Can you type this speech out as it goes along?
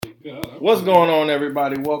What's going on,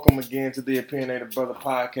 everybody? Welcome again to the Opinionated Brother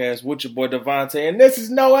Podcast with your boy Devontae, and this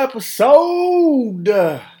is no episode.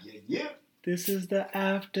 Yeah. This is the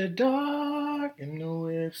After Dark, and no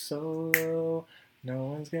if solo. No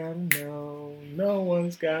one's gotta know. No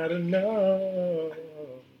one's gotta know.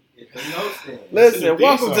 It's a no stand. Listen,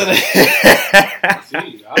 welcome to the.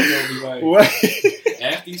 See, I was gonna be like,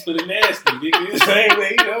 Afties for the nasty, nigga. Same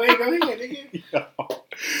way, you know, ain't gonna hit, nigga.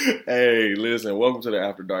 Hey, listen, welcome to the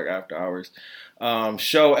After Dark After Hours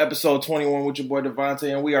show, episode 21 with your boy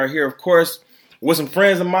Devontae, and we are here, of course, with some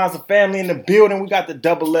friends of mine, some family in the building. We got the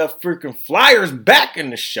Double F freaking Flyers back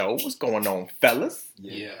in the show. What's going on, fellas?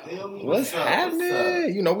 Yeah. What's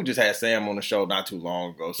happening? You know, we just had Sam on the show not too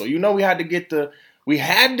long ago, so you know we had to get the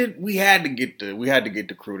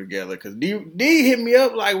crew together because D hit me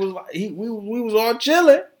up we was all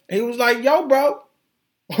chilling. He was like, "Yo, bro,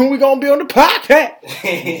 when we gonna be on the podcast?"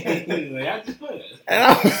 Like, I just put it.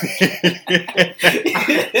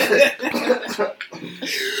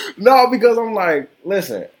 No, because I'm like,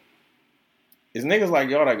 listen, it's niggas like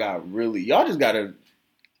y'all that got really, y'all just gotta.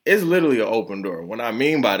 It's literally an open door. What I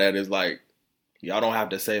mean by that is like, y'all don't have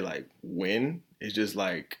to say like when. It's just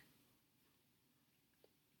like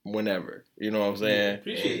whenever. You know what I'm saying?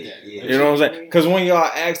 Appreciate that. You know what I'm saying? Because when y'all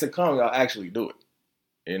ask to come, y'all actually do it.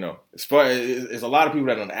 You know, it's a lot of people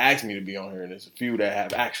that don't ask me to be on here, and there's a few that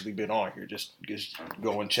have actually been on here. Just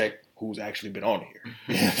go and check who's actually been on here.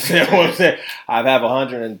 You know what I'm saying? I have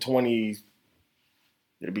 120.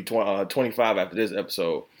 It'll be 25 after this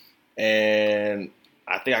episode, and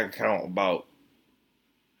I think I can count about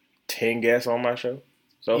 10 guests on my show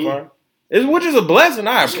so far. Which is a blessing.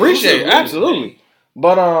 I appreciate it, absolutely.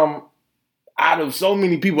 But out of so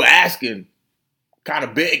many people asking, kind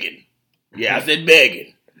of begging. Yeah, I said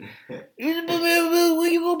begging. When you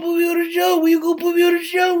gonna put me on the show? When you gonna put me on the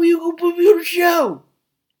show? When you gonna put me on the show?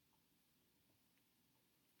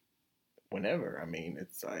 Whenever. I mean,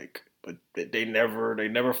 it's like, but they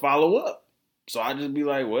never follow up. So I just be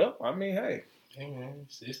like, well, I mean, hey. Hey man,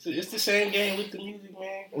 it's the same game with the music,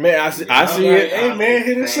 man. Man, I see it. Hey man,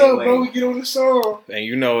 hit us up, bro. We get on the song, and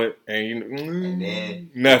you know it, and then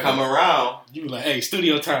nothing. Come around. You like, hey,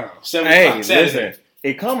 studio time, 7 hey, o'clock Saturday. Listen,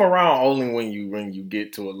 it come around only when you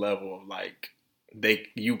get to a level of like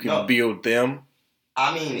you can build them.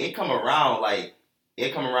 I mean, it come around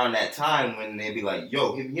that time when they be like,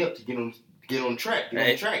 "Yo, hit me up to get on the track,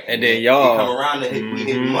 and then y'all come around and we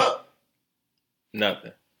hit them up.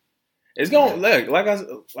 Nothing. It's gonna like I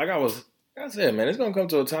said, man. It's gonna come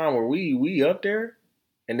to a time where we up there,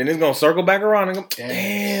 and then it's gonna circle back around and go,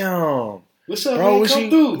 damn. What's up, bro? man? Come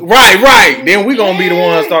through. Right. Then we gonna be the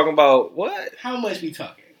ones talking about what? How much we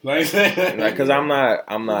talking? Like, because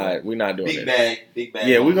we're not doing big it. Big bag.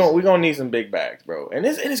 Yeah, we gonna need some big bags, bro. And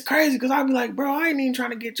it's crazy because I'll be like, bro, I ain't even trying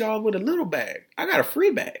to get y'all with a little bag. I got a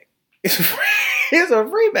free bag. It's a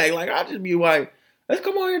free bag. Like I just be like, let's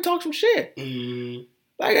come on here and talk some shit.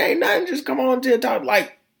 Like ain't nothing. Just come on to talk.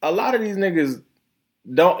 Like a lot of these niggas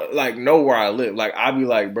don't like know where I live. Like I be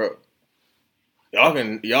like, bro. Y'all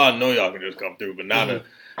know y'all can just come through, but now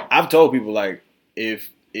I've told people like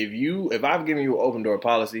if I've given you an open door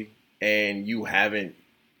policy and you haven't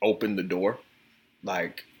opened the door,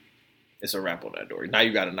 like it's a wrap on that door. Now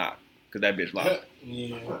you got to knock because that bitch locked.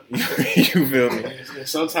 Yeah, you feel me?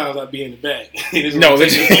 Sometimes I be in the back. No,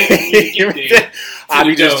 I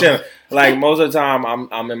be just chilling. Like most of the time,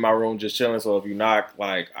 I'm in my room just chilling. So if you knock,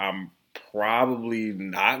 like I'm probably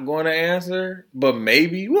not going to answer, but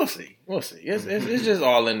maybe we'll see. It's just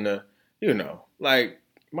all in the, you know, like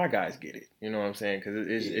my guys get it. You know what I'm saying? Because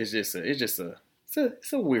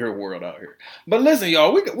it's a weird world out here. But listen,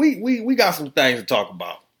 y'all, we got some things to talk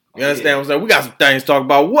about. You understand what I'm saying? We got some things to talk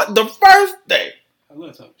about. What the first thing I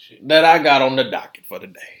love talking shit that I got on the docket for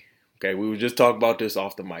today? Okay, we were just talking about this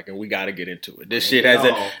off the mic, and we got to get into it. This shit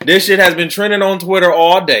has been trending on Twitter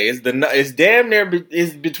all day. It's damn near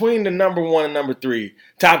it's between the number 1 and number 3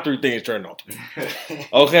 top 3 things trending on Twitter.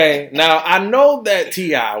 Okay, now I know that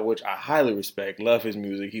T.O.B, which I highly respect, love his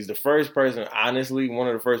music. He's the first person, honestly, one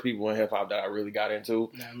of the first people in hip hop that I really got into.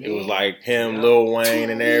 It was like him, Lil Wayne,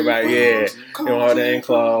 and everybody. Yeah, you know, they ain't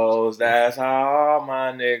clothes. That's how all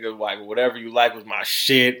my niggas like whatever you like was my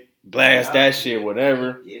shit. Blast that shit,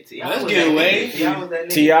 whatever. Yeah, let's get away.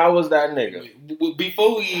 T.I. was that nigga.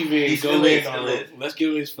 Before we even go in on it, let's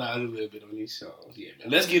give his flowers a little bit on these songs. Yeah,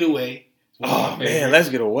 man. Let's get away. Oh man, let's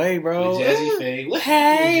get away, bro. With Jazzy Faye.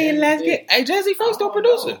 Hey, let's get. Hey, Jazzy Faye still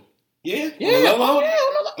producing. Yeah.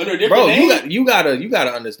 Under a different name. You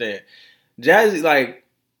gotta understand.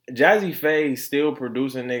 Jazzy Faye still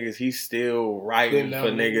producing niggas. He's still writing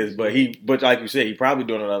for niggas, but like you said, he probably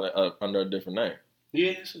doing it under a different name.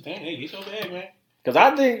 Yeah, it's a thing. They get so bad, man. Because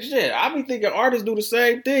I think, I be thinking artists do the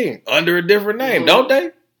same thing under a different name, don't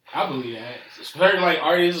they? I believe that. Certain like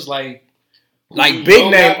artists like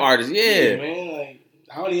big name artists, yeah. Man, like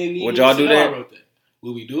I don't even need. Would y'all do that? I wrote that.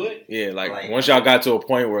 Will we do it? Yeah, like once y'all got to a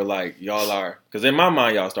point where like y'all are, because in my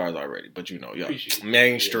mind y'all stars already, but y'all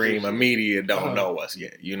mainstream media don't know us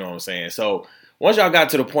yet. You know what I'm saying? So once y'all got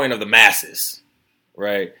to the point of the masses,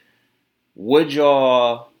 right? Would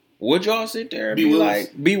y'all sit there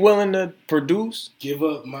and be willing to produce? Give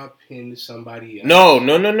up my pen to somebody else. No,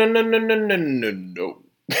 no,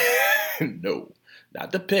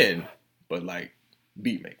 not the pen, but like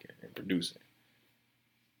beat making and producing.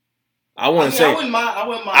 I wouldn't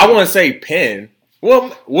say pen.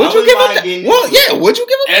 Well, would you give it? Well, yeah. Would you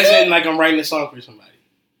give it? As in, like I'm writing a song for somebody,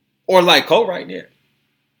 or like co-writing it.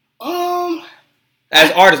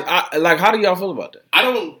 As artists, how do y'all feel about that? I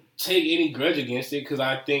don't take any grudge against it because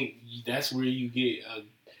I think that's where you get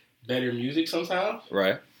better music sometimes.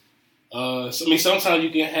 Right. Sometimes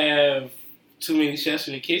you can have too many chefs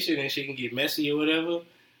in the kitchen and shit can get messy or whatever.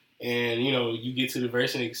 And, you get to the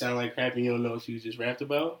verse and it can sound like crap and you don't know what you just rapped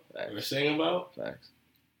about or sang about. Facts.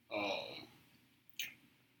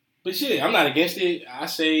 But shit, I'm not against it. I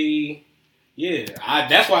say, yeah.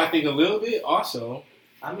 That's why I think a little bit also.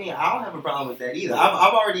 I mean, I don't have a problem with that either.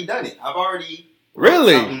 I've already done it. I've already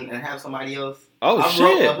really and have somebody else. I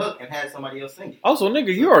wrote a hook and had somebody else sing it. Oh, so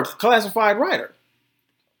nigga, you're a classified writer.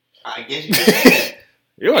 I guess you could say that.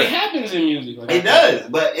 It happens in music. Like it does,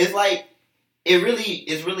 but it's like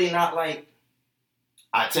it's really not like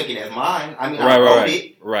I took it as mine. I mean, I wrote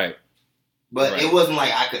it, right? But it wasn't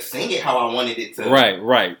like I could sing it how I wanted it to.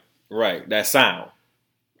 Right. That sound.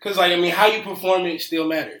 Because how you perform it still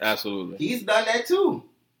matters. Absolutely. He's done that too.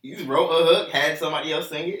 He wrote a hook, had somebody else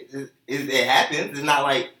sing it. It happens. It's not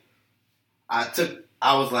like I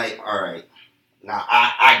was like, all right, now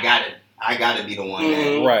I gotta be the one.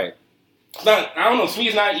 Mm-hmm. Right. It's not, I don't know. To me,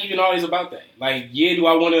 it's not even always about that. Like, yeah, do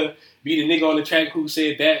I want to be the nigga on the track who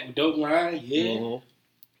said that dope line? Yeah.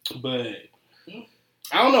 Mm-hmm. But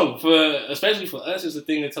I don't know. Especially for us, it's a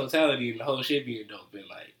thing of totality and the whole shit being dope. And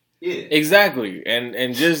like, yeah, exactly.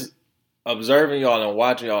 And just observing y'all and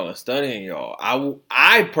watching y'all and studying y'all,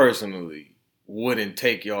 I personally wouldn't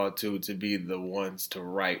take y'all to be the ones to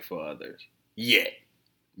write for others yet.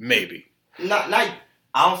 Maybe not.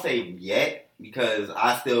 I don't say yet because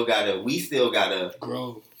we still gotta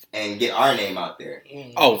grow and get our name out there.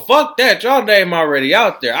 Oh, fuck that. Y'all name already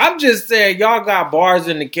out there. I'm just saying y'all got bars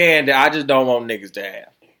in the can that I just don't want niggas to have.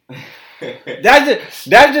 That's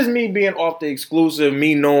just me being off the exclusive,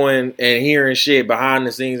 me knowing and hearing shit behind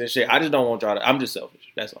the scenes and shit. I just don't want y'all to. I'm just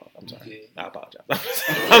selfish. That's all. I'm sorry. I apologize.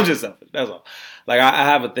 I'm just selfish. That's all. Like, I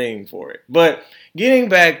have a thing for it. But getting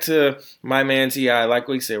back to my man T.I., like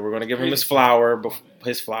we said, we're going to give him his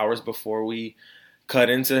flowers before we cut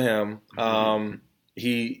into him.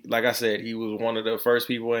 He, like I said, he was one of the first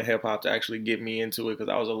people in hip-hop to actually get me into it because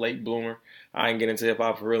I was a late bloomer. I didn't get into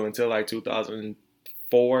hip-hop for real until like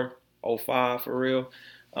 2004, 05 for real.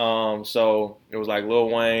 So it was like Lil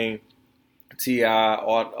Wayne, T.I.,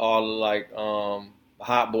 all the like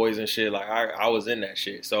Hot Boys and shit. Like I was in that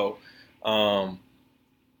shit. So,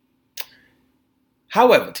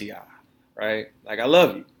 however, T.I., right? Like I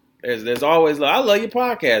love you. There's always I love your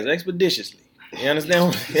podcast expeditiously. You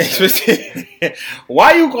understand?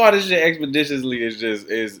 Why you call this shit expeditiously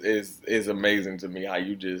is amazing to me. How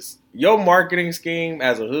you just your marketing scheme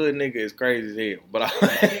as a hood nigga is crazy as hell. But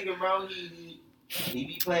nigga, bro, he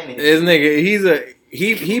be playing it. This nigga,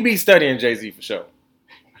 he be studying Jay-Z for sure.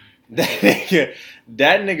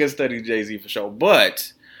 That nigga studied Jay-Z for sure.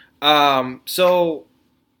 But so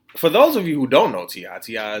for those of you who don't know T.I.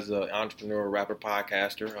 is an entrepreneur, rapper,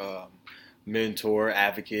 podcaster, mentor,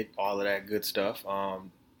 advocate, all of that good stuff,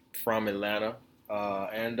 from Atlanta.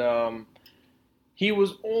 And he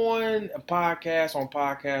was on a podcast, on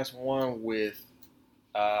Podcast One with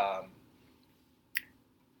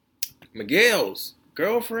Miguel's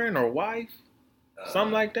girlfriend or wife,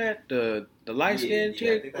 something like that. The light-skinned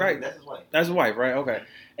chick, right? That's his wife. That's his wife, right? Okay.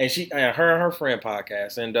 And she, her and her friend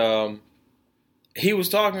podcast. And he was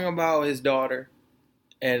talking about his daughter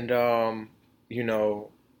and,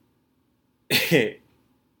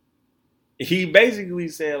 he basically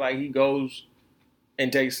said like he goes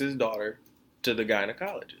and takes his daughter to the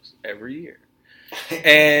gynecologist every year.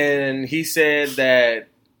 And he said that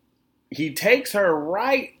he takes her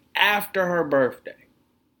right after her birthday,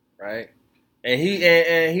 right? And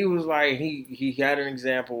he was like he had an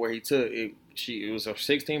example where he took it. It was her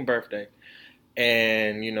 16th birthday,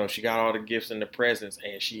 and she got all the gifts and the presents,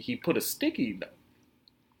 and he put a sticky note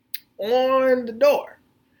on the door.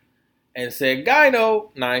 and said, Gyno,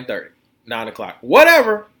 9:30, 9 o'clock.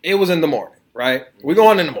 Whatever. It was in the morning, right? We're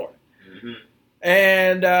going in the morning. Mm-hmm.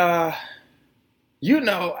 And,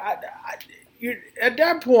 at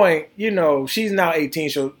that point, she's now 18,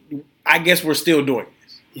 so I guess we're still doing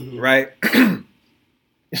this, right?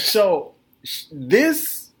 So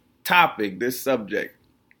this topic, this subject,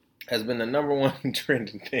 has been the number one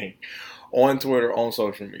trending thing on Twitter, on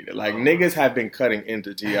social media. Like, niggas have been cutting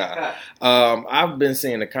into T.I. I've been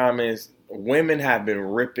seeing the comments. Women have been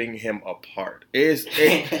ripping him apart. And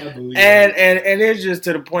it's just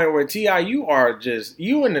to the point where T.I., you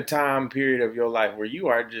in the time period of your life where you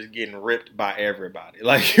are just getting ripped by everybody.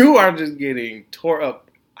 Like, you are just getting tore up.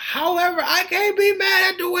 However, I can't be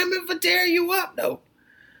mad at the women for tearing you up, though.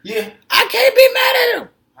 Yeah. I can't be mad at them.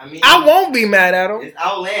 I mean, I won't be mad at them. It's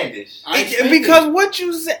outlandish. Because what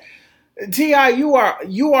you said, T.I., you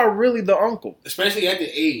are really the uncle. Especially at the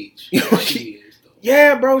age she is, though.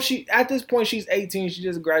 Yeah, bro. At this point, she's 18. She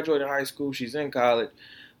just graduated high school. She's in college.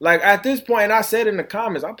 Like, at this point, and I said in the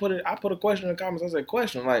comments, I put a question in the comments. I said,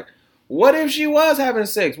 question, like, what if she was having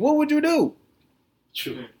sex? What would you do?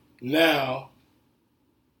 True. Now,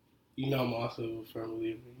 I'm also a firm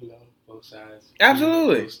believer, both sides.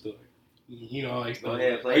 Absolutely. Go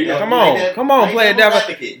ahead, play it. Come on, play a devil's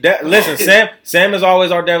advocate. Listen, Sam is always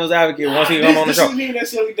our devil's advocate once he comes on the show. This is me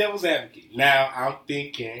necessarily devil's advocate. Now I'm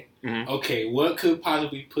thinking, okay, what could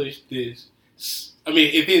possibly push this? I mean,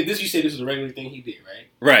 if you said this was a regular thing he did, right?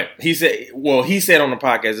 Right. He said on the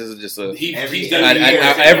podcast, this is just he's done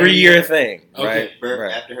every year thing, right? Okay.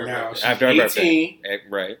 Right. After her birthday. After her 18, birthday.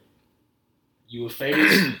 Right. You a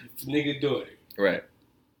famous nigga daughter. Right.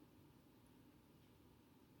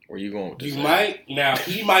 Where you going with this?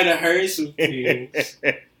 He might have heard some things,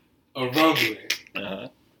 a rumbling, and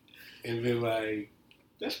been like,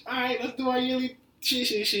 "That's all right. Let's do our yearly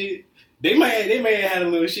shit." They may have had a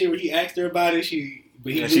little shit where he asked her about it. She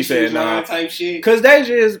said nah type shit. Because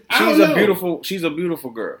she's a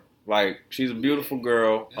beautiful girl. Like, she's a beautiful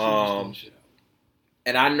girl.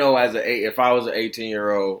 And I know if I was an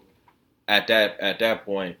 18-year-old at that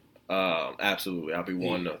point. Absolutely, I'll be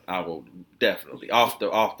one. I will definitely off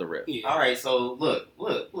the rip. Yeah. All right, so look.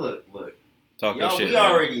 Talk your shit. We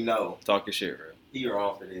already know. Talk your shit, bro. You're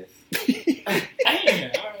on for this.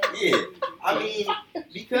 Yeah, I mean,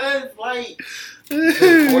 because like,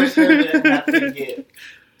 to force her to have to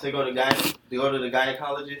go to the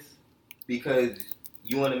gynecologist because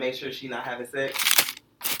you want to make sure she's not having sex.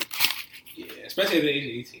 Yeah, especially at the age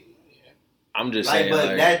of 18. Yeah. I'm just like, saying, but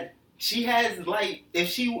like, that. She has, like,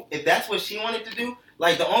 if that's what she wanted to do,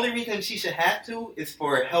 like, the only reason she should have to is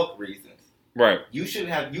for health reasons. Right. You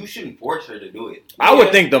shouldn't force her to do it. I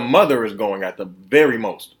would think the mother is going at the very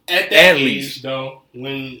most. At that age, though,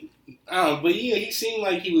 but yeah, he seemed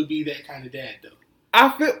like he would be that kind of dad, though.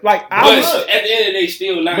 I feel like at the end of the day,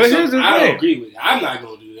 still not something I don't agree with. I'm not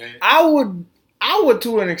going to do that. I would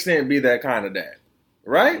to an extent be that kind of dad.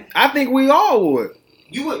 Right? I think we all would.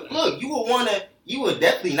 You would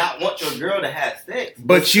definitely not want your girl to have sex.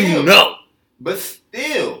 But still, But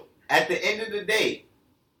still, at the end of the day,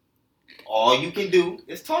 all you can do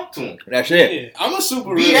is talk to him. That's it. Yeah, I'm a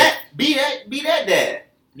super be that dad.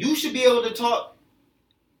 You should be able to talk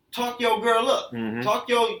your girl up. Mm-hmm. Talk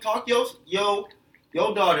your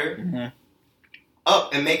daughter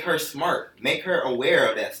up and make her smart. Make her aware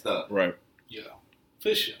of that stuff. Right. Yeah.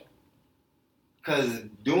 For sure. Because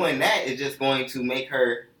doing that is just going to make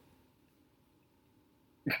her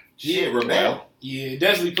rebel. Yeah,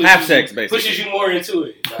 definitely pushes you more into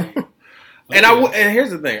it. Like, and here's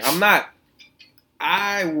the thing,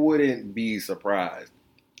 I wouldn't be surprised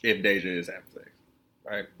if Deja is having sex.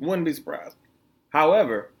 Right? Wouldn't be surprised.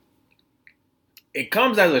 However, it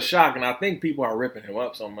comes as a shock, and I think people are ripping him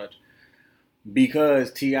up so much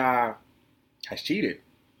because T.I. has cheated.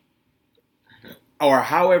 Or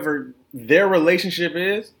however their relationship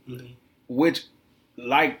is, which,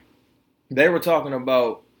 like, they were talking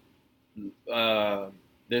about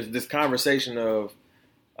there's this conversation of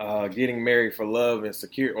getting married for love and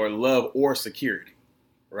security, or love or security,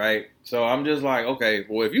 right? So I'm just like, okay,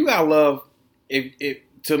 well, if you got love, if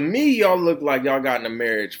to me y'all look like y'all got in a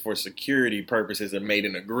marriage for security purposes and made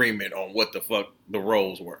an agreement on what the fuck the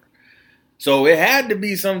roles were. So it had to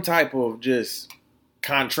be some type of just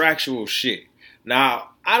contractual shit. Now,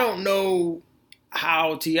 I don't know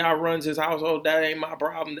how T.I. runs his household. That ain't my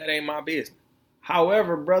problem. That ain't my business.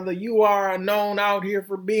 However, brother, you are known out here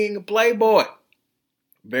for being a playboy.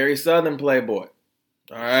 Very Southern playboy.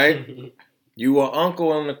 All right? You are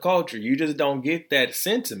uncle in the culture. You just don't get that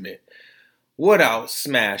sentiment without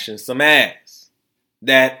smashing some ass.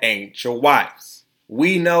 That ain't your wife's.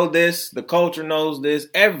 We know this. The culture knows this.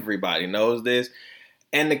 Everybody knows this.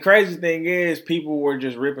 And the crazy thing is, people were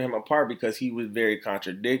just ripping him apart because he was very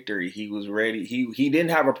contradictory. He was ready. He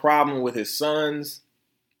didn't have a problem with his sons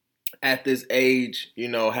at this age,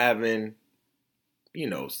 having,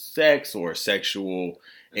 sex or sexual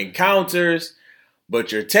encounters.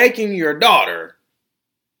 But you're taking your daughter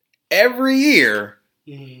every year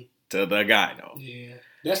to the gyno. Yeah.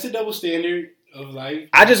 That's the double standard of life.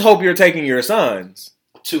 I just hope you're taking your sons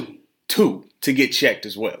to get checked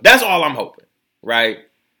as well. That's all I'm hoping. Right,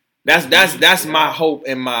 that's my hope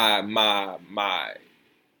and my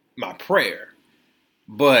prayer,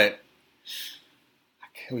 but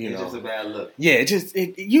it's just a bad look. Yeah,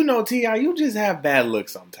 T.I., you just have bad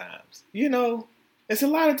looks sometimes. It's a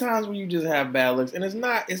lot of times when you just have bad looks, and it's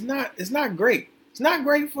not great. It's not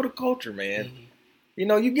great for the culture, man.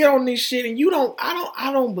 Mm-hmm. You get on this shit, and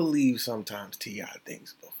I don't believe sometimes T.I.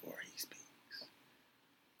 thinks before he speaks.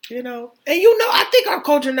 And I think our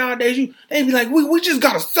culture nowadays, they be like, we just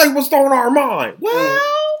gotta say what's on our mind. Well,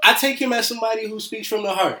 I take him as somebody who speaks from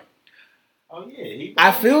the heart. Oh yeah,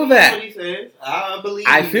 I feel that. What he says. I believe.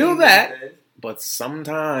 I feel that, but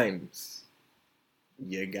sometimes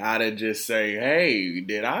you gotta just say, "Hey,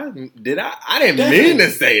 did I? I didn't mean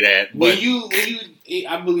to say that." But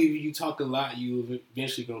I believe you talk a lot, you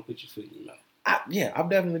eventually gonna put your foot in your mouth. I've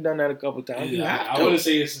definitely done that a couple times. Yeah, I wouldn't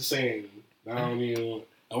say it's the same.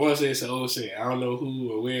 I want to say it's an old saying. I don't know who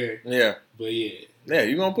or where. Yeah. But yeah. Yeah,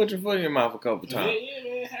 you're going to put your foot in your mouth a couple times. Yeah,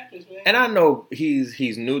 man. It happens, man. And I know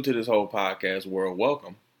he's new to this whole podcast world.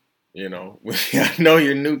 Welcome. I know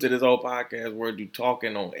you're new to this whole podcast world. You're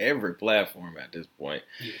talking on every platform at this point.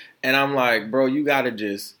 Yeah. And I'm like, bro, you got to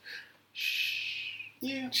just chill.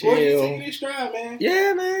 Or you take it in stride, man.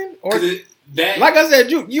 Yeah, man. Or like I said,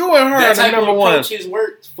 you and her are the number one. That type of approach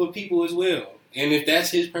works for people as well. And if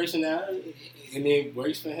that's his personality, and it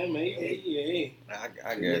works for him, hey.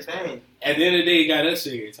 I guess. At the end of the day, he got us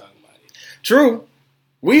sitting here talking about it. True.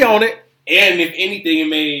 We own it. And if anything, it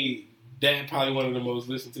made that probably one of the most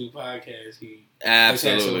listened to podcasts he has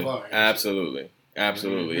had so far. Absolutely.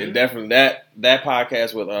 Mm-hmm. And definitely that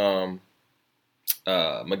podcast with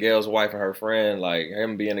Miguel's wife and her friend, like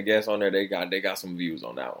him being a guest on there, they got some views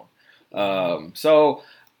on that one. So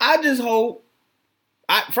I just hope.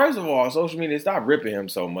 First of all, social media, stop ripping him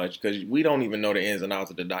so much because we don't even know the ins and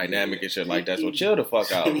outs of the dynamic and shit like that. So chill the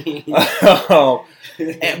fuck out.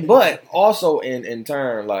 But also in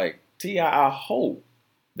turn, like T.I., I hope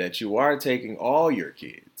that you are taking all your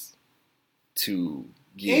kids to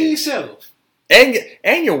get and yourself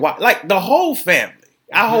and your wife, like the whole family.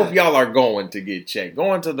 I hope y'all are going to get checked,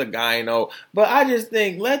 going to the gyno. But I just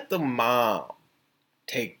think let the mom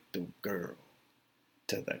take the girl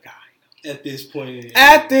to the gyno. At this point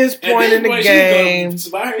in the game,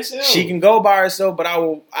 she can go by herself. But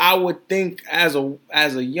I would think as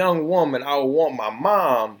a young woman, I would want my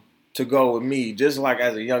mom to go with me, just like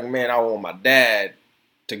as a young man, I would want my dad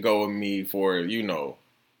to go with me for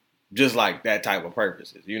just like that type of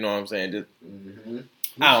purposes. You know what I'm saying? Just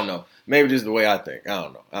I don't know. Maybe just the way I think. I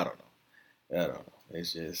don't know.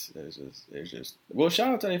 It's just. Well,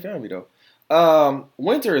 shout out to their family though.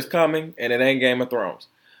 Winter is coming, and it ain't Game of Thrones.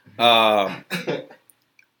 I'm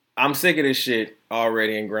sick of this shit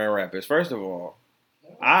already in Grand Rapids. First of all,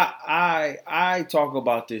 I talk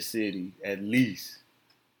about this city at least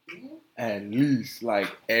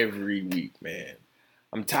like every week, man.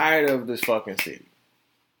 I'm tired of this fucking city.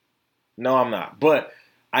 No, I'm not, but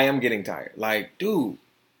I am getting tired. Like, dude,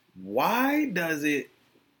 why does it?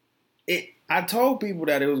 I told people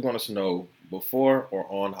that it was going to snow before or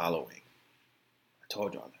on Halloween. I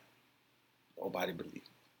told y'all that. Nobody believed me.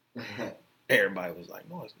 Everybody was like,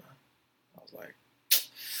 no, it's not. I was like,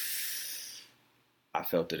 I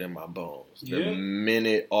felt it in my bones. Yeah. The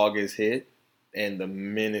minute August hit and the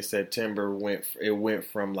minute September went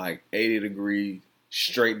from like 80 degrees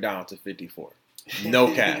straight down to 54.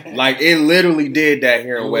 No cap. Like it literally did that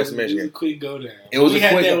here in West Michigan. It was a quick go down. It was a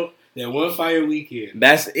quick that one fire weekend.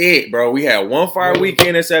 That's it, bro. We had one fire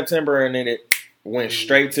weekend in September and then it went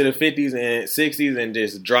straight to the 50s and 60s and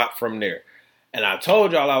just dropped from there. And I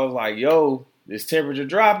told y'all, I was like, yo, this temperature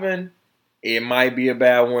dropping. It might be a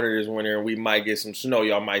bad winter this winter, and we might get some snow.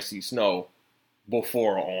 Y'all might see snow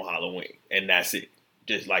before on Halloween. And that's it.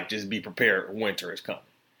 Just be prepared. Winter is coming.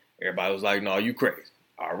 Everybody was like, no, you crazy.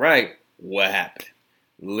 All right. What happened?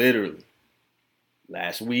 Literally,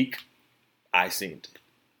 last week, I seen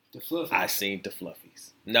the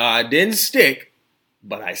fluffies. No, I didn't stick,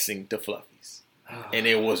 but I seen the fluffies. And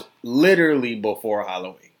it was literally before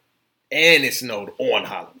Halloween. And it snowed on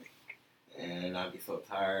Halloween. And I'd be so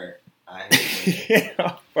tired. I hate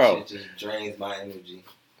winter. Bro. Shit just drains my energy.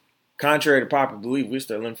 Contrary to popular belief, we're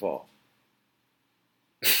still in fall.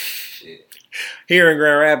 Shit. Here in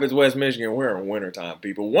Grand Rapids, West Michigan, we're in wintertime,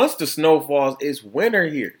 people. Once the snow falls, it's winter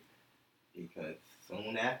here. Because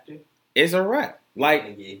soon after, It's a wrap. you're Like,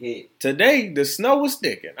 gonna get hit. today, the snow was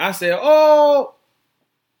sticking. I said, oh.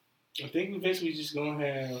 I think we basically just gonna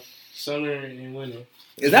have summer and winter.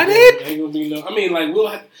 Is that it? Ain't gonna be no. I mean, like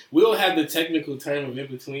we'll have the technical term of in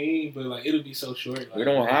between, but like it'll be so short. Like, We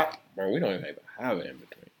don't have, bro, we don't even have it in between.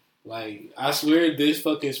 Like I swear, this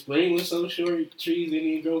fucking spring was so short. Trees didn't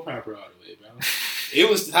even grow proper all the way, bro. It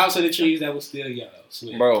was the house of the trees that was still yellow.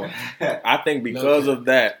 Swear. Bro, I think because of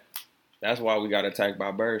that, that's why we got attacked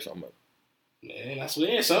by birds so much. Man, I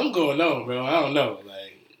swear something going on, bro. I don't know.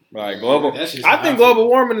 Like global, That's just I how think I feel. global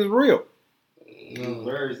warming is real.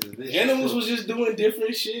 Birds is this Animals shit. was just doing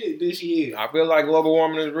different shit this year. I feel like global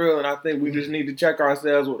warming is real, and I think we just need to check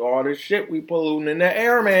ourselves with all this shit we polluting in the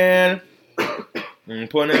air, man. And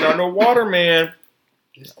putting it underwater, man.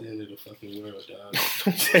 It's the end of the fucking world, dog.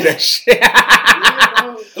 Don't say that shit.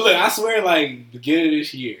 Look, I swear, like, beginning of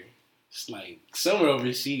this year, it's like somewhere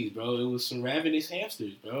overseas, bro. It was some ravenous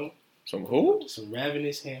hamsters, bro. Some who? Some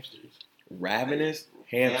ravenous hamsters. Ravenous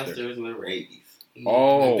hamster. Hamsters with rabies.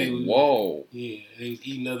 Oh, Like, they was- whoa. Yeah, they was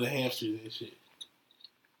eating other hamsters and shit.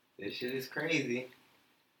 This shit is crazy.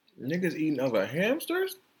 Niggas eating other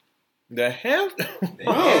hamsters? The hamster? The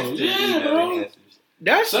Bro, hamsters yeah, eat other bro. hamsters.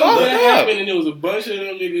 That's Something fucked that up. happened, and there was a bunch of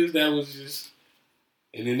them niggas that was just,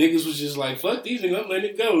 and the niggas was just like, fuck these niggas, I'm letting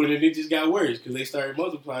it go. And then it just got worse because they started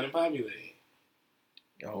multiplying and populating.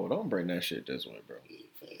 Oh, don't bring that shit this way, bro.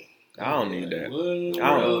 I don't need that. What?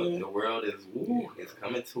 I don't- The world is it's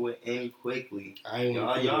coming to an end quickly. I ain't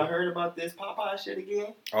Y'all heard about this Popeye shit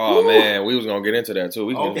again? Oh, man, we was going to get into that, too.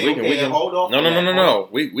 We can hold on. No.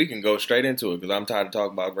 We can go straight into it because I'm tired of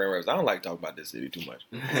talking about Grand Rapids. I don't like talking about this city too much.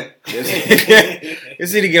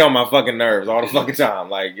 This city get on my fucking nerves all the fucking time.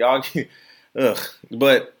 Like, y'all, ugh.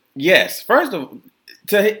 But, yes, first of all,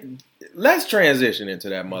 let's transition into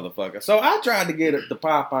that motherfucker. So, I tried to get the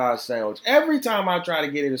Popeye sandwich. Every time I try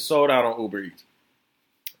to get it, it's sold out on Uber Eats.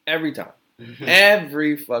 Every time.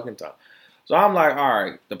 Every fucking time. So, I'm like, all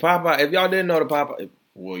right, the Popeye, if y'all didn't know the Popeye,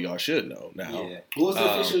 well, y'all should know now. Yeah. What was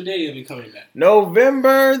the official day of it coming back?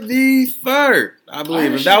 November the 3rd, I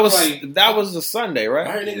believe. heard That was a Sunday, I right?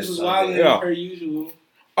 heard niggas was Yeah. wilding Yeah. per usual.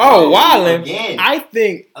 Oh, wildin'. Again. I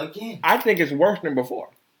think it's worse than before.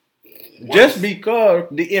 Just because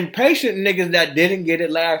the impatient niggas that didn't get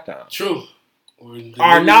it last time True. Or the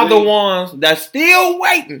are niggas now the wait. ones that's still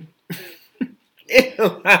waiting.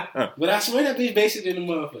 But I swear that bitch basically the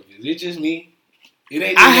motherfuckers. It's just me. It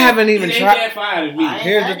ain't. I haven't even it ain't tried- that fire to me. I ain't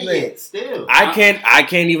Here's had the it thing. yet, still. I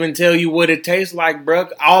can't even tell you what it tastes like, bro.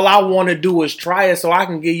 All I want to do is try it so I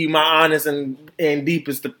can give you my honest and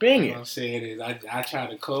deepest What opinion. I'm saying is, I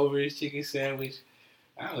tried the Culver's chicken sandwich.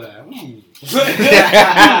 I was like,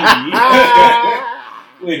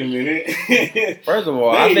 wait a minute. First of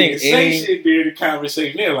all, They I ain't think even say any shit during the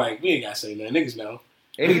conversation. They're like, we ain't gotta say nothing. Niggas know.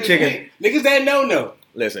 chicken. Niggas that know.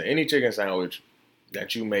 Listen, any chicken sandwich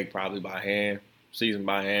that you make probably by hand, seasoned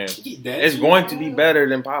by hand, That's it's going to be better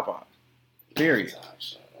than Popeyes. Period.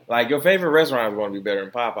 Like, your favorite restaurant is going to be better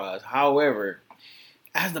than Popeyes. However,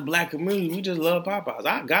 as the black community, we just love Popeyes.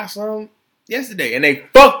 I got some yesterday, and they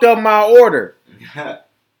fucked up my order.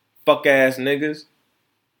 Fuck ass niggas.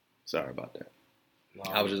 Sorry about that.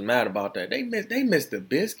 I was just mad about that. They missed the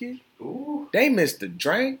biscuit. Ooh. They missed the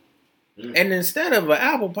drink. And instead of an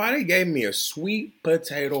apple pie, they gave me a sweet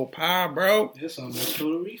potato pie, bro. That's almost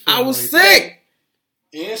total refill. I was right sick.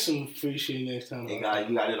 there. And some free shit next time. You got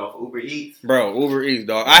it off Uber Eats. Bro, Uber Eats,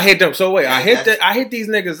 dog. I hit them. So wait, I hit these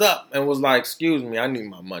niggas up and was like, "Excuse me, I need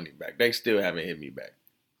my money back." They still haven't hit me back.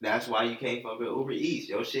 That's why you can't fuck with Uber Eats.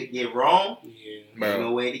 Your shit get wrong. Yeah. There's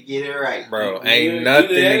no way to get it right. Bro, ain't nothing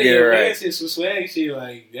to get it right. Some swag shit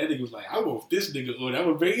like that nigga was like, I want this nigga order. I'm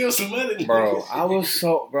gonna bring you some other niggas. Bro,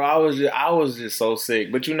 I was just so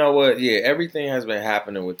sick. But you know what? Yeah, everything has been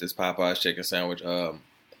happening with this Popeye's chicken sandwich.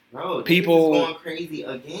 Bro, people is going crazy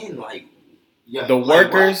again. Like, yeah, the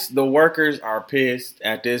like workers are pissed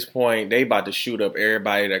at this point. They about to shoot up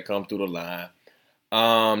everybody that come through the line.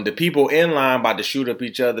 The people in line about to shoot up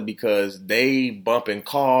each other because they bumping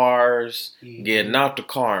cars, getting out the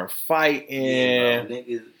car and fighting. Yeah, bro,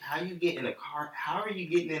 niggas, how you get in a car? How are you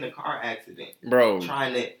getting in a car accident, bro?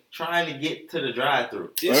 Trying to get to the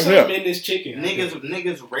drive-through. There's something in this chicken.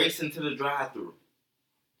 Niggas racing to the drive-through.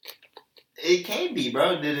 It can't be,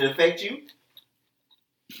 bro. Did it affect you?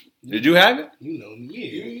 Did you have it? You know, Yeah,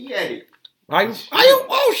 yeah. you had it. How you?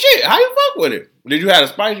 Oh shit! How you fuck with it? Did you have a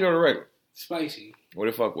spicy or the regular? Spicy. What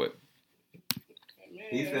it fuck with?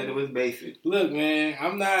 He said it was basic. Look, man,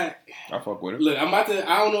 I'm not. I fuck with it. Look, I'm about to.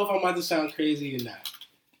 I don't know if I'm about to sound crazy or not.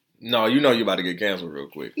 No, you know you about to get canceled real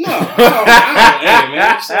quick. No, hey,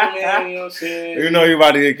 man, so, man, you know what I'm saying? You know you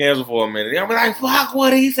about to get canceled for a minute. I'm like, fuck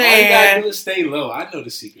what he All you saying. gotta do is stay low. I know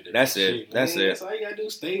the secret of That's that it. shit, That's man. it. That's all you gotta do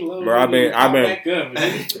is stay low. Bro, I've been back up,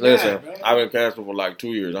 listen, bro. I've been canceled for like 2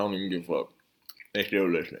 years. I don't even give a fuck. They still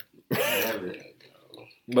listening.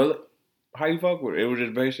 But look, how you fuck with it? It was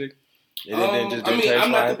just basic. It didn't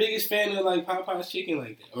I'm not the biggest fan of like Popeye's chicken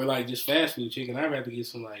like that, or like just fast food chicken. I'd rather get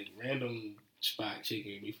some like random spot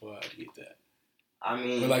chicken before I get that. I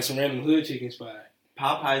mean, or like some random hood chicken spot.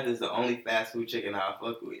 Popeyes is the only fast food chicken I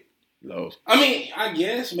fuck with. Lowe's. I mean, I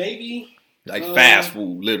guess maybe like fast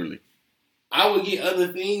food, literally. I would get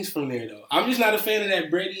other things from there though. I'm just not a fan of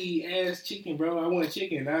that bready ass chicken, bro. I want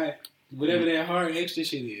chicken, not whatever that hard extra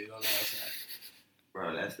shit is on the outside.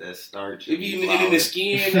 Bro, that's that starch. It be in the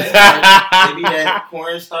skin. It be that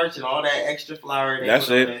cornstarch and all that extra flour. That's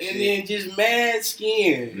it. And then just mad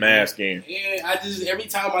skin. Mad skin. And I just, every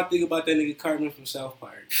time I think about that nigga Cartman from South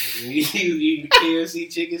Park. He's eating KFC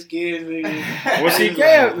chicken skins. Well, see,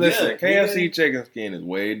 KFC chicken skin is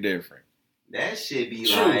way different. That shit be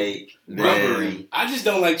True. like rubbery. I just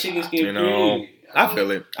don't like chicken skin. You know, I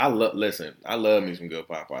feel it. I love me some good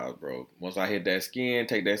Popeyes, bro. Once I hit that skin,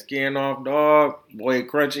 take that skin off, dog. Boy,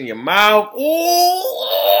 crunch in your mouth.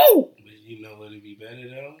 Ooh! But you know what'd be better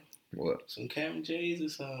though? What? Some Captain J's or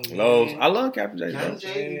something. Lowe's. I love Captain J's. Captain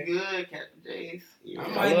J's is good. Captain J's. Yeah. I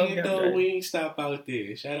might get the Wingstop out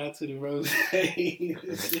there. Shout out to the Rose.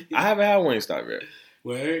 I haven't had Wingstop yet.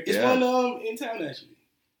 Where? It's Yeah. one in town actually.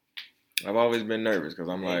 I've always been nervous because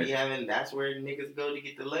I'm like, that's where niggas go to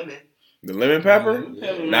get the lemon. the lemon pepper?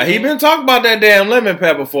 Pepper, Now, he been talking about that damn lemon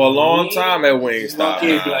pepper for a long time at Wingstop.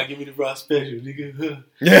 Kid be like, give me the raw special, nigga.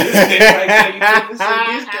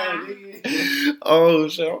 Oh,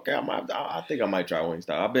 shit. Okay, I think I might try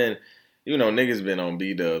Wingstop. I've been, niggas been on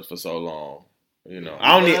B-dubs for so long.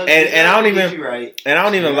 I don't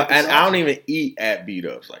even eat at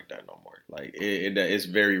B-dubs like that no more. Like it's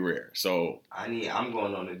very rare. So I'm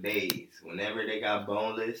going on the days whenever they got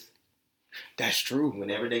boneless. That's true.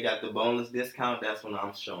 Whenever they got the boneless discount, that's when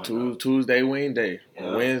I'm showing up. Tuesday wing day.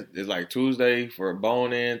 Yeah. Wednesday, it's like Tuesday for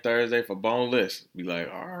bone in, Thursday for boneless. Be like,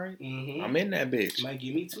 all right, I'm in that bitch. Might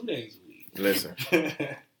give me 2 days a week. Listen,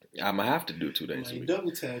 I'm gonna have to do 2 days a week.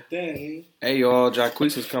 Double tap that. Man. Hey y'all,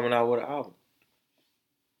 Jacquees is coming out with an album.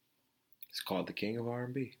 It's called The King of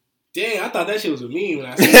R&B. Dang, I thought that shit was a meme when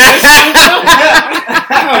I said that.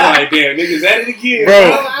 I was like, damn, niggas at it again. Bro,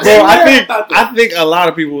 I think a lot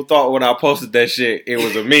of people thought when I posted that shit, it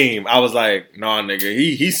was a meme. I was like, nah, nigga,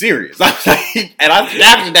 he's serious. I was like, and I after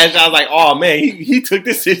that shit, I was like, oh man, he took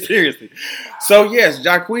this shit seriously. So yes,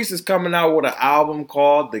 Jacquees is coming out with an album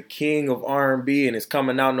called The King of R&B, and it's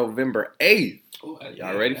coming out November 8th. Oh,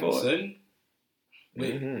 y'all ready for it? Sudden?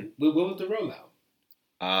 What was the rollout?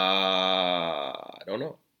 I don't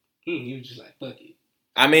know. He was just like, fuck it.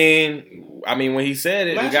 I mean, when he said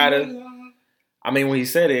it, it got a. I mean, when he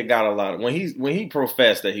said it got a lot. When he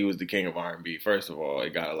professed that he was the king of R&B, first of all,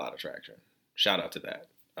 it got a lot of traction. Shout out to that,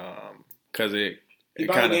 because it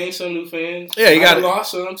probably gained some new fans. Yeah, he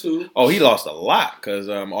lost some too. Oh, he lost a lot because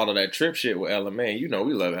all of that trip shit with LMA. We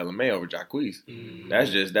love LMA over Jacquees. Mm-hmm.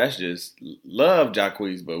 That's just love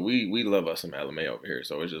Jacquees, but we love us some LMA over here.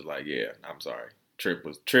 So it's just like, yeah, I'm sorry.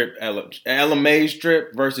 LMA's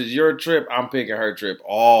trip versus your trip. I'm picking her trip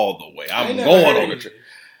all the way. I'm going on the trip.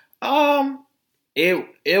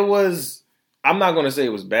 It was. I'm not gonna say it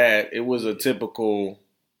was bad. It was a typical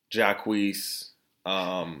Jacquees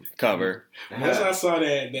cover. Once I saw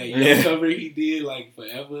that cover he did like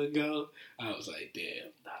forever ago, I was like,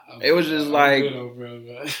 damn. It was just like,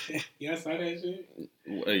 bro. Y'all saw that shit?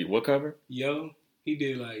 Wait, what cover? Yo, he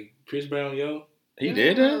did like Chris Brown. Yo, he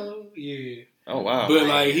did that. Yeah. Oh wow! But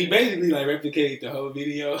like he basically like replicated the whole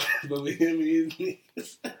video, but with him and his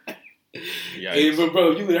niggas. But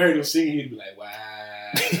bro, if you would have heard him singing, you'd be like,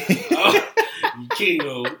 "Wow, you king,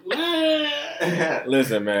 wow."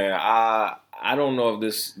 Listen, man, I don't know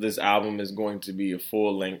if this album is going to be a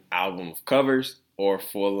full length album of covers or a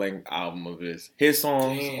full length album of his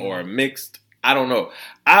songs or a mixed. I don't know.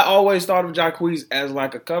 I always thought of Jacquees as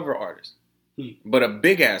like a cover artist, but a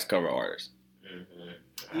big ass cover artist.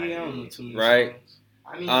 Yeah, I don't know too much. Right?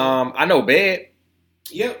 I know Bed.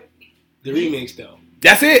 Yep. The remix though.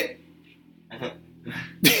 That's it.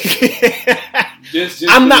 just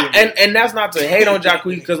I'm not, and that's not to hate on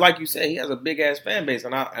Jacquees because, like you said, he has a big ass fan base,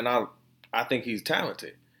 and I think he's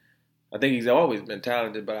talented. I think he's always been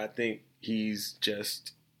talented, but I think he's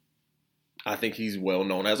well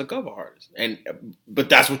known as a cover artist, but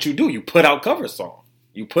that's what you do. You put out cover songs.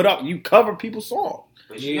 You cover people's songs.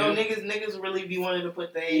 But you know, niggas really be wanting to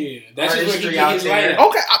put that's artistry out there.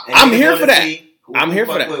 Okay, I'm here for that. I'm here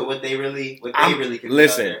for that. What they really can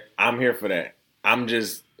listen, I'm here for that. I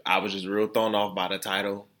was just real thrown off by the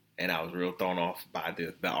title, and I was real thrown off by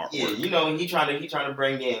the artwork. Yeah, you know, he trying to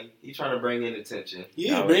bring in attention.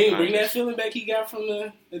 Yeah, bring that feeling back he got from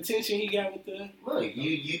the attention he got with the. Look,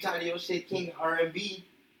 you title your shit King R&B.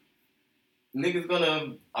 Niggas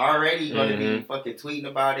gonna be fucking tweeting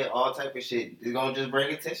about it, all type of shit. They're gonna just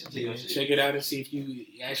bring attention to your shit. Check it out and see if you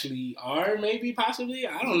actually are, maybe, possibly.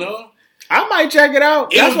 I don't know. I might check it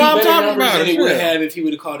out. That's what I'm talking about. Than it would have if he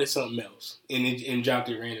would have called it something else and dropped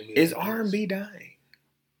it randomly. Is R&B dying?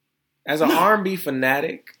 As an R&B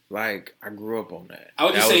fanatic, like, I grew up on that. I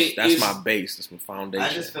would just say that's my base. That's my foundation. I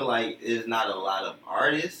just feel like there's not a lot of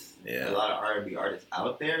artists. Yeah. A lot of R&B artists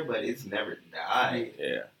out there, but it's never died.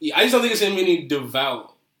 Yeah. I just don't think it's in many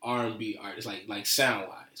devout R&B artists, like sound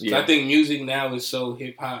wise. Yeah. I think music now is so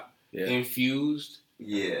hip hop infused.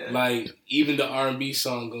 Yeah. Like even the R&B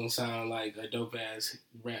song gonna sound like a dope ass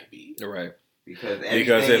rap beat. Right. Because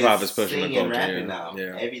hip hop is pushing the culture rapping now.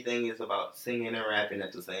 Yeah. Everything is about singing and rapping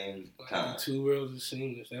at the same time. Two worlds of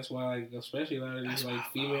seamless. That's why, like, especially a lot of these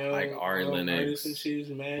like female like artists and shit is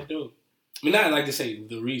mad dope. I mean, not like to say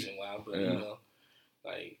the reason why, but you know,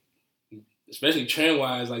 like especially trend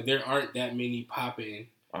wise, like there aren't that many popping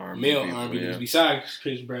male R&B people besides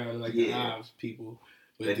Chris Brown and like the Oz people.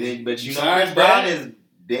 But you know, Chris Brown is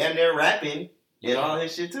damn near rapping and all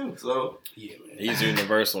his shit too. So yeah, man. He's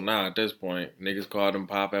universal now at this point. Niggas called him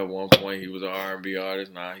pop at one point. He was an R&B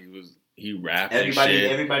artist. Now he rapping.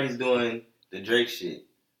 Everybody's doing the Drake shit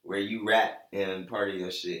where you rap in part of your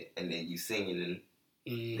shit and then you sing it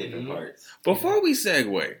in different parts. Before we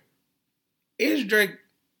segue, is Drake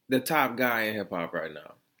the top guy in hip hop right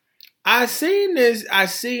now? I seen this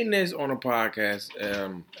on a podcast,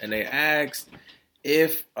 and they asked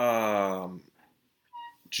if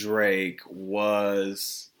Drake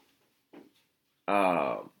was,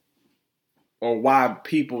 or why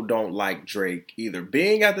people don't like Drake either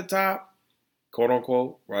being at the top, quote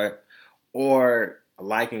unquote, right, or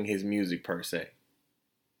liking his music per se.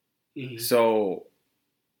 Mm-hmm. So,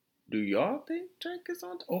 do y'all think Drake is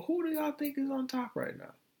on, or who do y'all think is on top right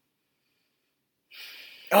now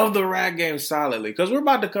of the rap game solidly? Because we're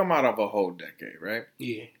about to come out of a whole decade, right?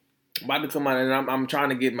 Yeah. About to come out, and I'm trying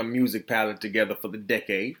to get my music palette together for the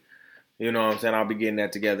decade. You know what I'm saying? I'll be getting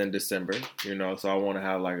that together in December. You know, so I want to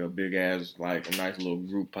have like a big ass, like a nice little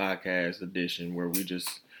group podcast edition where we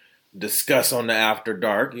just discuss on the After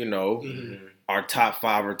Dark. You know, our top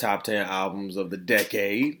 5 or top 10 albums of the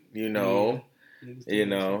decade. You know, you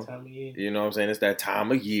know what I'm saying? It's that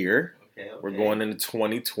time of year. Okay. We're going into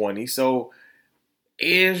 2020. So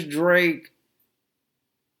is Drake?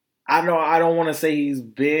 I don't want to say he's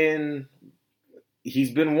been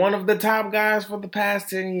one of the top guys for the past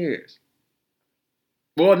 10 years.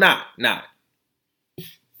 Well, not.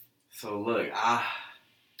 So look,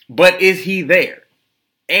 but is he there?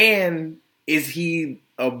 And is he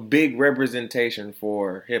a big representation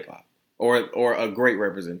for hip hop, or a great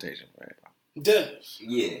representation for hip hop? Does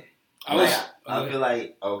yeah? I feel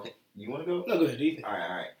like okay. You want to go? No, go ahead. Ethan. All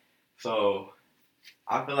right. So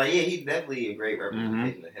I feel like he's definitely a great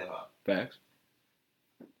representation of hip hop. Facts.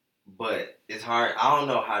 But it's hard. I don't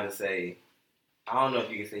know how to say. I don't know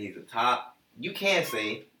if you can say he's a top. You can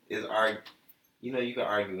say you can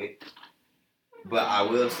argue it. But I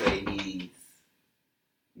will say he's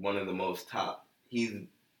one of the most top. He's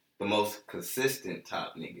the most consistent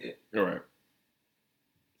top nigga. All right.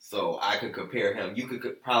 So I could compare him. You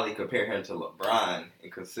could probably compare him to LeBron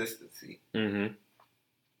in consistency. Mm-hmm.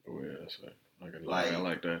 Oh yeah, that's right. I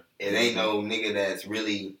like that. It ain't no nigga that's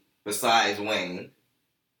really, besides Wayne.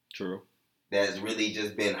 True. That's really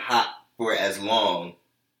just been hot for as long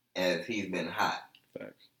as he's been hot.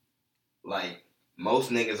 Facts. Like,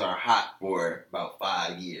 most niggas are hot for about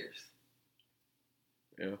 5 years.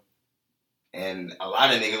 Yeah. And a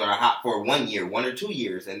lot of niggas are hot for 1 year, 1 or 2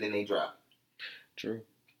 years, and then they drop. True.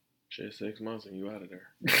 Shit, 6 months and you out of there.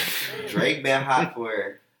 Drake been hot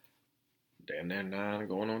for damn near 9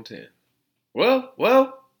 going on 10. Well.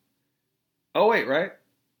 Oh wait, right?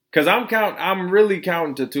 Because I'm really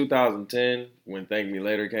counting to 2010 when Thank Me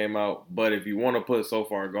Later came out. But if you want to put So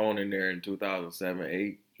Far Gone in there in 2007,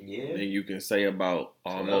 8, then you can say about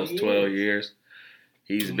almost 12 years.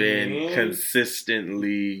 He's been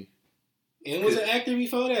consistently. And was an actor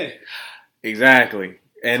before that. Exactly.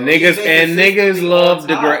 And so niggas loved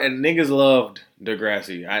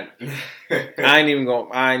Degrassi. I ain't even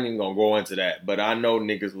gonna go into that, but I know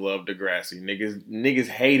niggas love Degrassi. Niggas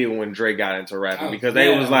hated when Drake got into rapping because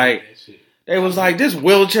they was like, They was like, this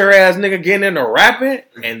wheelchair ass nigga getting into rapping,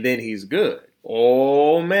 and then he's good.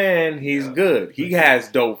 Oh man, he's good. He has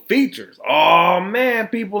dope features. Oh man,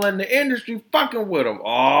 people in the industry fucking with him.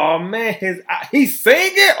 Oh man, he's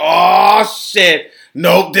singing. Oh shit.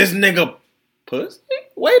 Nope, this nigga pussy.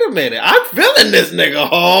 Wait a minute, I'm feeling this nigga.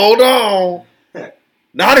 Hold on.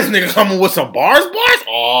 Now this nigga coming with some bars.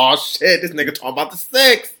 Oh shit, this nigga talking about the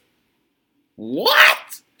sex.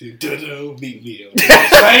 What? Beat me up.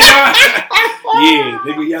 Yeah,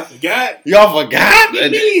 nigga, y'all forgot. Y'all forgot?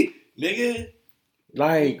 Nigga.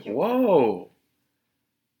 Like, whoa.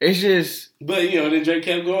 It's just... But, then Drake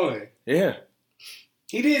kept going. Yeah.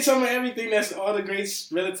 He did some of everything that's all the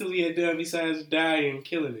greats relatively had done besides die and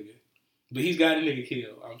kill a nigga. But he's got a nigga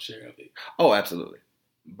killed, I'm sure of it. Oh, absolutely.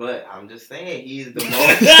 But I'm just saying, he's the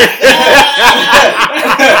most...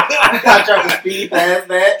 I tried to speed past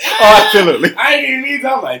that. Oh, absolutely. I ain't even need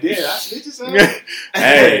to. I'm like, damn, I snitched or something?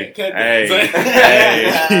 Hey.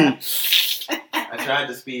 I tried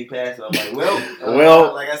to speed past it. I'm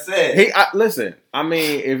like, like I said. Listen, I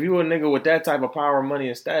mean, if you a nigga with that type of power, money,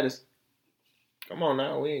 and status, come on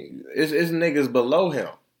now. It's niggas below him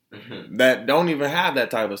that don't even have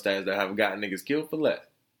that type of status that have gotten niggas killed for less.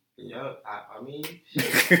 Yeah, I mean,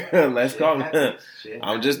 let's call it.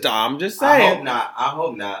 I'm just saying. I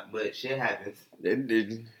hope not, but shit happens.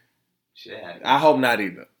 Shit happens. I hope not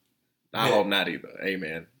either.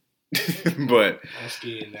 Amen. But I'm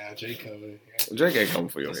scared now. Drake coming. Drake ain't coming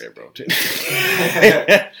for your head, bro.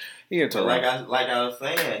 He into like I was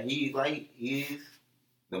saying, he's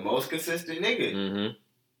the most consistent nigga. Mm-hmm.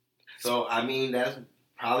 So I mean, that's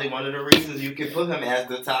probably one of the reasons you can put him as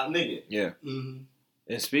the top nigga. Yeah. Mm-hmm.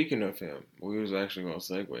 And speaking of him, we was actually going to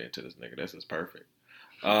segue into this nigga. This is perfect.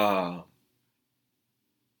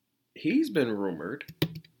 He's been rumored,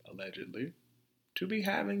 allegedly, to be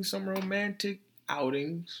having some romantic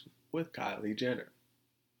outings with Kylie Jenner.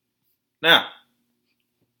 Now,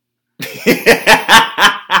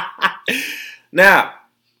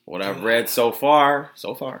 what I've read so far,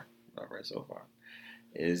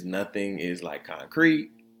 is nothing is like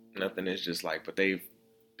concrete. Nothing is just like, but they've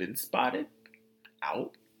been spotted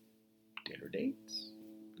out, dinner dates,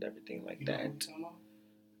 everything like that.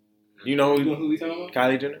 You know who we talking about?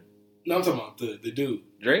 Kylie Jenner? No, I'm talking about the dude.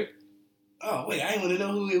 Drake? Oh, wait, I didn't want to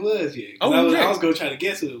know who it was yet. Oh, I was going to try to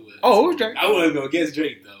guess who it was. Oh, it was Drake. I wasn't going to guess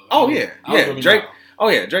Drake, though. Oh, yeah. Drake. Wrong. Oh,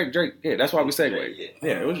 yeah, Drake. Yeah, that's why we segued.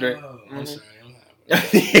 Yeah, it was Drake. I'm sorry.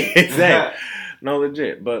 Exactly. No,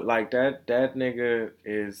 legit. But, like, that nigga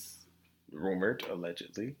is rumored,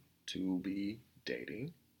 allegedly, to be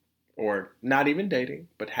dating. Or not even dating,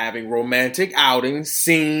 but having romantic outings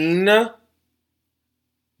seen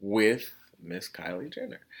with Miss Kylie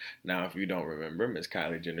Jenner. Now, if you don't remember, Miss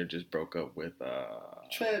Kylie Jenner just broke up with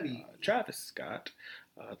Travis Scott.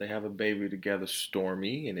 They have a baby together,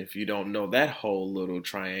 Stormy. And if you don't know that whole little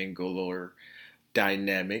triangular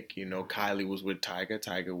dynamic, Kylie was with Tyga.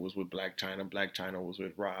 Tyga was with Black China. Black China was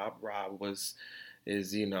with Rob. Rob is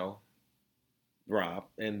Rob,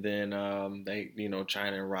 and then they,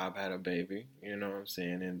 China and Rob had a baby, you know what I'm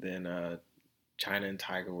saying, and then China and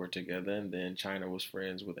Tyga were together, and then China was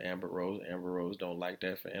friends with Amber Rose. Amber Rose don't like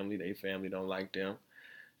that family, they family don't like them,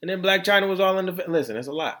 and then Black China was all in the, listen, it's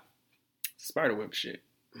a lot, Spiderweb shit,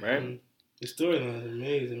 right? Mm-hmm. The storyline is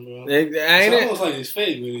amazing, bro. It's almost like it's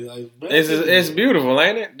fake, really. Like, bro, it's beautiful,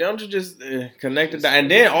 ain't it? Don't you just connect it,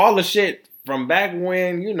 and then all the shit from back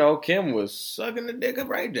when, Kim was sucking the dick of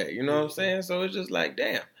Ray J, you know what I'm saying? So it's just like,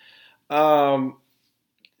 damn.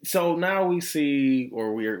 So now we see,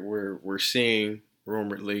 or we're seeing,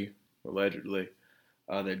 rumoredly, allegedly,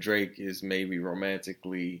 that Drake is maybe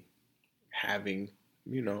romantically having,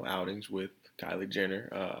 outings with Kylie Jenner.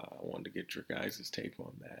 I wanted to get your guys' take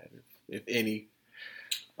on that, if any.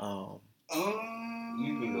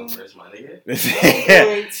 You can go first, my nigga. I'm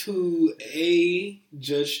going to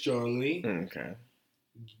judge strongly. Okay.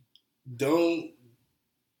 Don't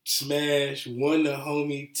smash one the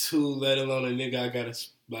homie, two, let alone a nigga I got a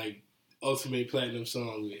ultimate platinum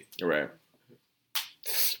song with. Right.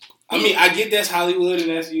 I mean, I get that's Hollywood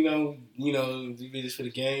and that's you just for the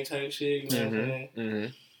game type shit. You know what I'm saying?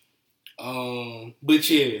 Mm-hmm. But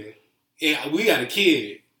yeah, we got a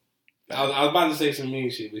kid. I was about to say some mean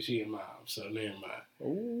shit, but she a mom, so never mind.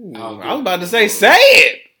 Ooh, I was about to say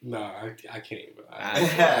it. No, I can't. Bro. I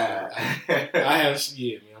have,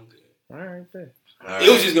 yeah, man, I'm good. All right, bet. It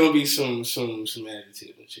was just gonna be some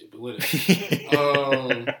adjective and shit, but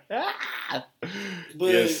whatever. But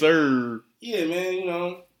yes, sir. Yeah,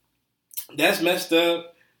 man, that's messed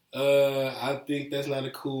up. I think that's not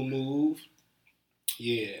a cool move.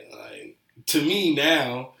 Yeah, like to me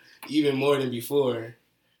now, even more than before,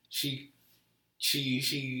 she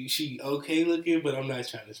she okay looking, but I'm not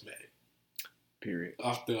trying to smack. Period.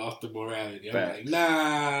 Off the morality. I'm Facts. like,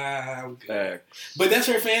 nah, I'm good. Facts. But that's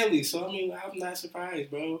her family, so I mean, I'm not surprised,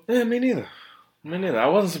 bro. Yeah, me neither. I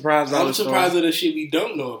wasn't surprised. I was surprised at the shit we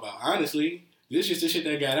don't know about. Honestly, this is just the shit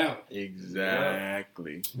that got out.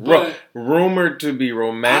 Exactly. But rumored to be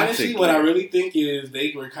romantic. Honestly, what I really think is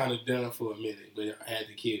they were kind of done for a minute, but had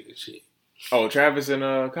the kid and shit. Oh, Travis and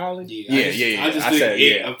Kylie? Yeah. I just think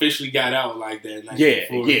it officially got out like that. Like I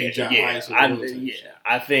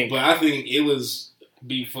think it was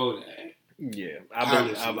before that. Yeah,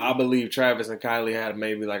 I believe Travis and Kylie had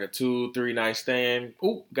maybe like a 2-3 night stand.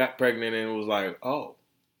 Ooh, got pregnant and it was like, oh,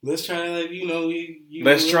 let's try it.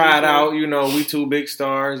 Let's try it out. We two big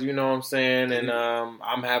stars. You know what I'm saying? And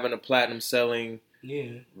I'm having a platinum selling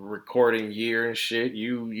recording year and shit.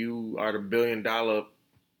 You are the $1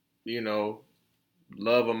 billion,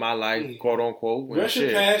 love of my life, quote unquote. Russian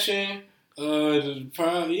passion. I mean, /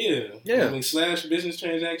 business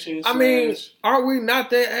transactions. I mean, aren't we not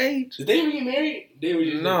that age? Did they ever get married? They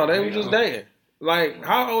were just dating. Like,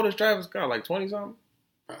 how old is Travis Scott? Like 20 something?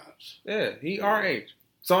 Perhaps. Yeah, he our age.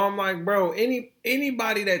 So I'm like, bro,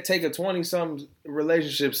 anybody that take a 20 something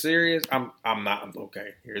relationship serious, I'm not.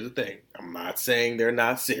 Okay, here's the thing. I'm not saying they're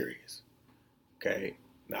not serious. Okay,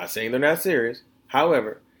 not saying they're not serious.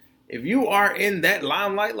 However, if you are in that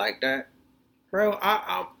limelight like that, bro,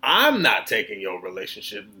 I'm not taking your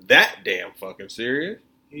relationship that damn fucking serious.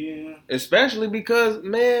 Yeah. Especially because,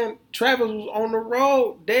 man, Travis was on the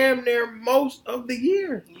road damn near most of the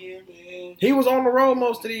year. Yeah, man. He was on the road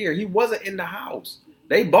most of the year. He wasn't in the house.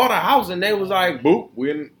 They bought a house and they was like, boop.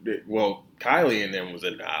 Kylie and them was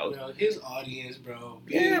in the house. Bro, his audience, bro.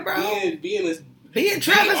 Being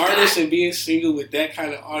Travis artist and being single with that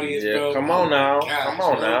kind of audience, bro. Come on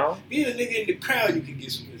now. Being a nigga in the crowd, you can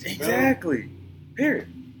get some pussy, exactly. Bro.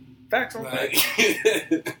 Period. Facts on facts.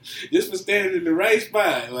 Just for standing in the right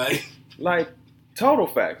spot, like total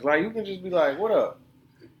facts. Like you can just be like, "What up,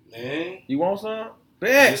 man? You want some?"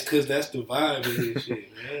 Bet. Just because that's the vibe of this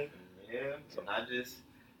shit, man. Yeah. So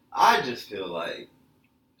I just feel like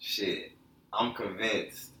shit. I'm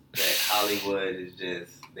convinced that Hollywood is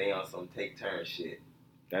they on some take turn shit.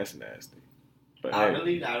 That's nasty. But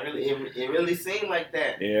it really seemed like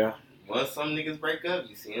that. Yeah. Once some niggas break up,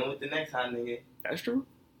 you see them with the next hot nigga. That's true.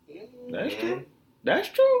 That's true. That's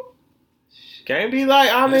true. Can't be like,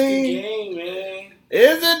 That's the game, man.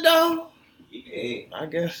 Is it though? Yeah. I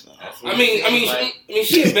guess so. I mean,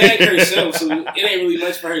 she a bag herself, so it ain't really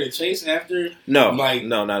much for her to chase after. No,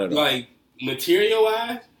 no, not at all. Like material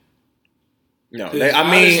wise. No, at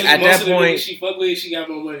that point, she fuck with, she got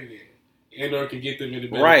more money than, and or can get them in a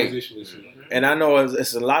better right. position. And I know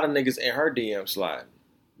it's a lot of niggas in her DM slide.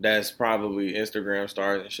 That's probably Instagram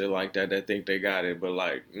stars and shit like that think they got it. But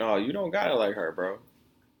like, no, you don't got it like her, bro.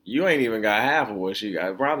 You ain't even got half of what she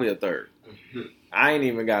got. Probably a third. I ain't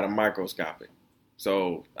even got a microscopic.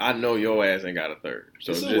 So I know your ass ain't got a third.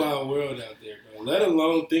 So it's a wild world out there, bro. Let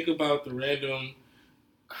alone think about the random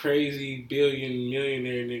crazy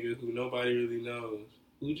millionaire nigga who nobody really knows.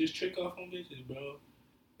 Who just trick off on bitches, bro.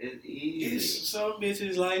 It's easy. It's some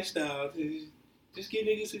bitches' lifestyle. Just get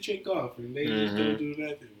niggas to trick off and they just don't do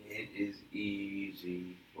nothing, man. It is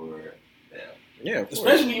easy for them. Yeah,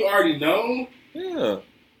 especially when you already know. Yeah.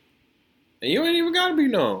 And you ain't even gotta be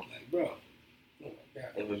known. Like, bro. Oh my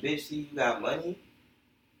God. If a bitch see you got money,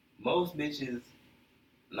 most bitches,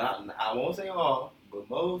 I won't say all, but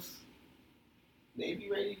most, they be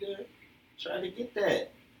ready to try to get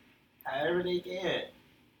that. However they can.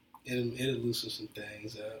 It'll loosen some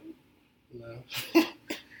things up. You know?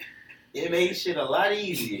 It makes shit a lot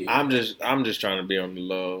easier. I'm just trying to be on the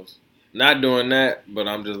lows. Not doing that, but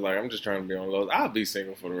I'm just trying to be on the lows. I'll be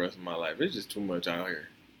single for the rest of my life. It's just too much out here.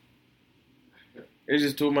 It's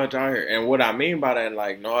just too much out here. And what I mean by that,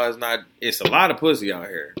 like, no, it's not. It's a lot of pussy out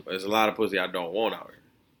here, but it's a lot of pussy I don't want out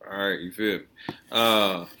here. All right, you feel me?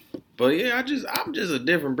 But yeah, I'm just a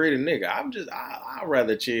different breed of nigga. I'd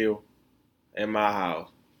rather chill in my house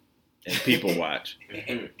and people watch.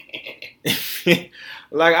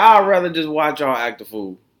 Like, I'd rather just watch y'all act a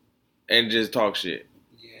fool and just talk shit.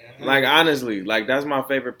 Yeah. Like, honestly, like, that's my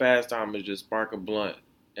favorite pastime is just spark a blunt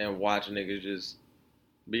and watch niggas just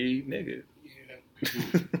be niggas.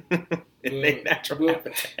 Yeah. In their natural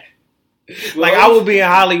habitat. Like, I would be in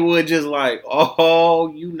Hollywood just like,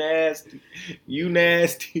 oh, you nasty. You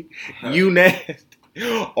nasty. You nasty.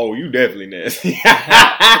 Oh, you definitely nasty.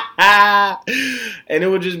 And it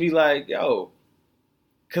would just be like, yo.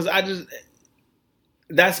 Because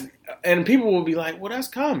and people will be like, well, that's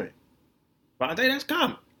common. But I think that's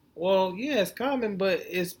common. Well, yeah, it's common, but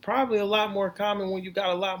it's probably a lot more common when you got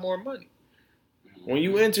a lot more money. When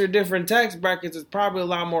you enter different tax brackets, it's probably a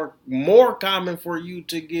lot more common for you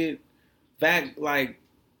to get back like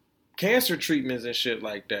cancer treatments and shit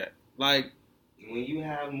like that. Like when you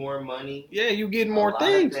have more money, yeah, you get more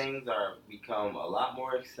things. A lot of things become a lot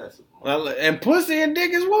more accessible. Well, and pussy and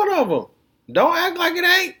dick is one of them. Don't act like it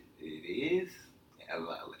ain't. It is.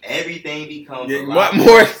 Everything becomes a lot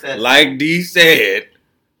more accessible. Like D said.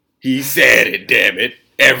 He said it. Damn it.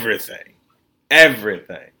 Everything.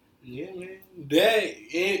 Yeah, man. That and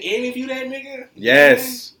if you that nigga.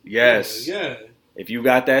 Yes. Man, Yes. Yeah. If you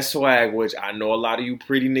got that swag, which I know a lot of you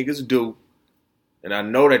pretty niggas do, and I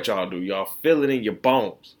know that y'all do, y'all feel it in your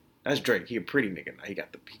bones. That's Drake. He a pretty nigga now. He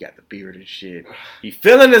got the beard and shit. He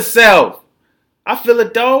feeling himself. I feel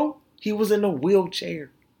it though. He was in a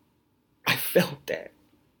wheelchair. I felt that.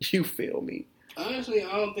 You feel me? Honestly,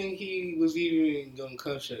 I don't think he was even gonna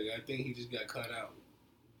cut shut. I think he just got cut out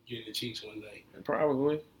getting the cheeks one night.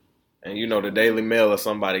 Probably. And you know the Daily Mail or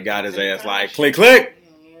somebody got his ass like click click.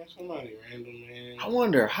 Somebody random, man. I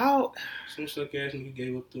wonder how. Some suck ass nigga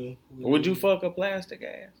gave up the. Would you fuck a plastic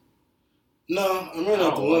ass? No, I'm running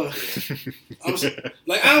out the one.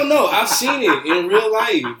 Like I don't know. I've seen it in real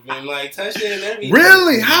life and like touched it and everything.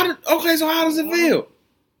 Really? So how does it feel?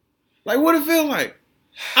 Like what it feel like?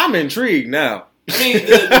 I'm intrigued now. I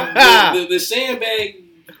mean the sandbag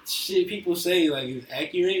shit people say like is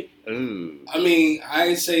accurate. Ooh. I mean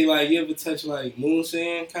I say like you ever touch like moon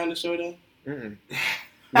sand kind of sort of.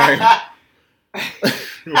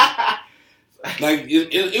 Like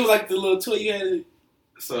it was like the little toy you had.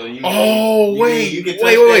 So you. Wait.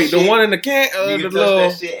 The one in the can. You can touch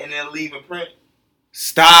that shit and then leave a print.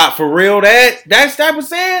 Stop for real. That's type of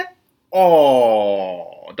sand.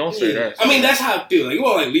 Oh, don't say that. I mean that's how I feel. Like you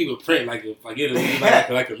won't like leave a print like it'll leave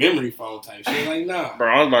like a memory foam type shit. Like nah,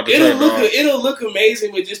 bro. I was about to it'll look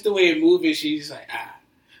amazing, but just the way it moves, and she's just like ah.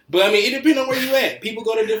 But I mean, it depends on where you at. People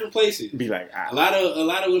go to different places. Be like a lot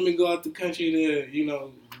of women go out the country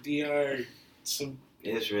to DR some.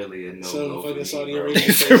 It's really a no. Some fucking Saudi Arabia.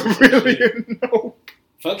 It's really a no.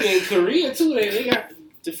 Fucking Korea too. They got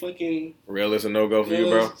the fucking. Real, it's a no go for you,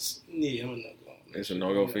 bro. Yeah, I'm a no go. It's a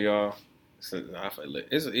no go for y'all.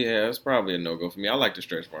 It's probably a no go for me. I like the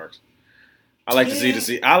stretch marks. I like to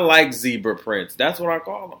see. I like zebra prints. That's what I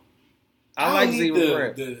call them. I like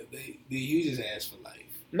zebra prints. The use his ass for life.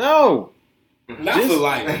 No, not for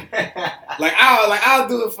life. I'll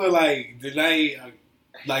do it for like the night,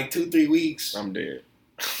 like 2-3 weeks. I'm dead.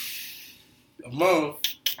 A month.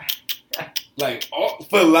 Like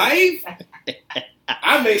for life.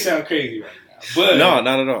 I may sound crazy right now, but no,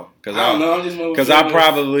 not at all. I don't know. I'm just because I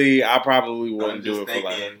probably wouldn't do it for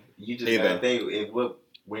life. You just gotta think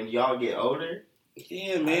when y'all get older.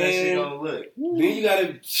 Yeah, man. How that shit gonna look? Then you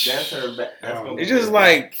gotta. That's her. That's gonna it's just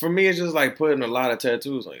like for me. It's just like putting a lot of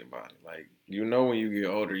tattoos on your body. Like when you get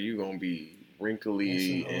older, you gonna be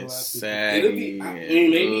wrinkly and saggy.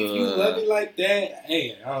 Maybe if you love it like that,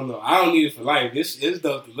 hey, I don't know. I don't need it for life. It's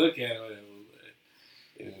dope to look at. Whatever,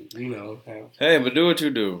 but, Hey, but do what you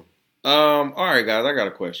do. All right, guys. I got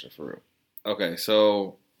a question for real. Okay,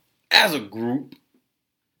 so as a group,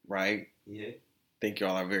 right? Yeah. I think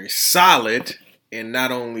y'all are very solid in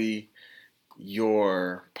not only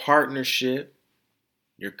your partnership,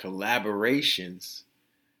 your collaborations,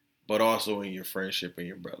 but also in your friendship and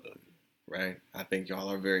your brotherhood, right? I think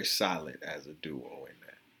y'all are very solid as a duo in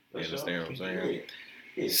that. You understand what I'm saying?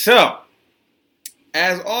 Yeah. So,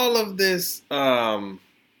 as all of this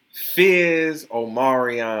Fizz,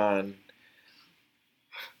 Omarion,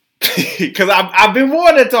 because I've been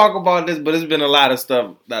wanting to talk about this, but it's been a lot of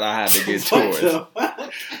stuff that I had to get towards.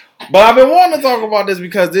 But I've been wanting to talk about this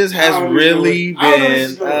because this has really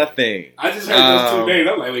been a thing. I just heard those 2 names.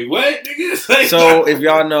 I'm like, wait, what? Nigga? So if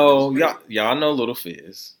y'all know, y'all know Little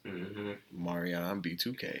Fizz, Omarion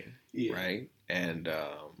B2K, right? And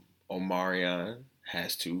Omarion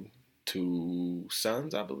has two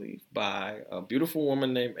sons, I believe, by a beautiful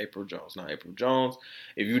woman named April Jones. Now, April Jones,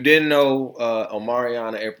 if you didn't know, Omarion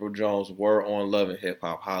and April Jones were on Love and Hip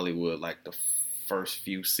Hop Hollywood like the first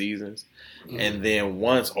few seasons. Mm-hmm. And then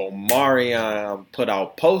once Omarion put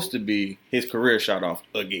out Post to Be, his career shot off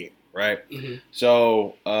again, right? Mm-hmm.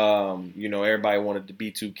 So, everybody wanted the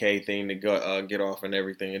B2K thing to get off and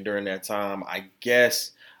everything. And during that time, I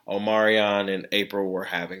guess Omarion and April were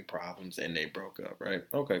having problems and they broke up, right?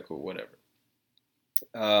 Okay, cool, whatever.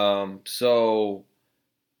 So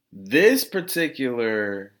this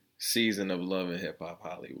particular season of Love and Hip Hop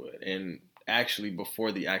Hollywood, and actually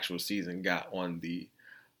before the actual season got on the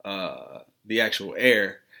actual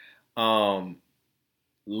air,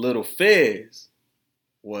 Little Fizz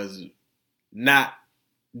was not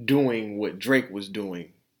doing what Drake was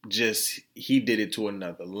doing just he did it to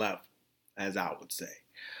another level, as I would say.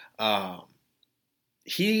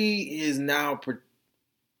 He is now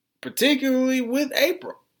particularly with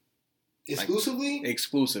April. Exclusively? Like,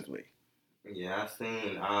 exclusively. Yeah,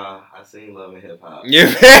 I seen Love and Hip Hop.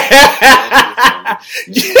 Yeah.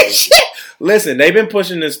 Listen, they've been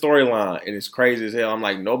pushing this storyline, and it's crazy as hell. I'm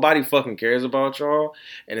like, nobody fucking cares about y'all,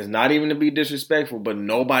 and it's not even to be disrespectful, but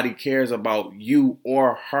nobody cares about you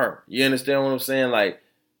or her. You understand what I'm saying? Like,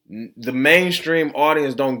 the mainstream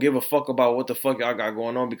audience don't give a fuck about what the fuck y'all got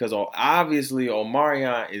going on, because obviously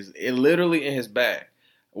Omarion is literally in his bag.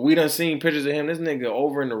 We done seen pictures of him. This nigga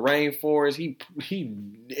over in the rainforest. He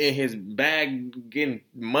in his bag getting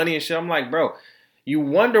money and shit. I'm like, bro, you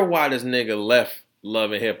wonder why this nigga left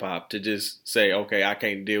Love and Hip Hop to just say, okay, I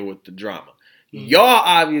can't deal with the drama. Mm-hmm. Y'all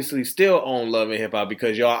obviously still own Love and Hip Hop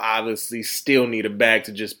because y'all obviously still need a bag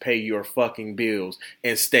to just pay your fucking bills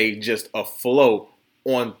and stay just afloat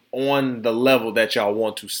on the level that y'all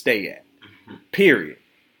want to stay at. Period.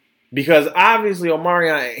 Because obviously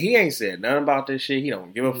Omarion, he ain't said nothing about this shit. He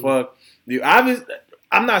don't give a fuck.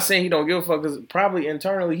 I'm not saying he don't give a fuck, because probably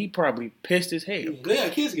internally he probably pissed his head. They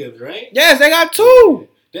got kids together, right? Yes, they got 2.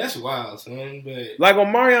 That's wild, son. But like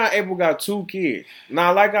Omarion and April got 2 kids.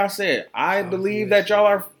 Now, like I said, I believe that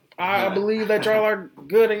y'all are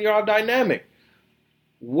good and y'all dynamic.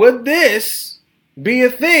 Would this be a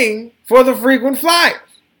thing for the frequent flyers?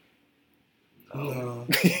 No.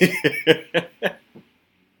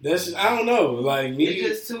 I don't know. Like, there's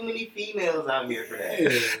just too many females out here for that. Yeah.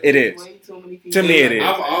 It is. Way too many females. To me, it is.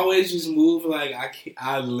 I've always just moved like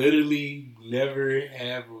I literally never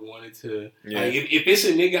have wanted to. Yeah. Like, if it's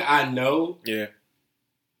a nigga I know, yeah,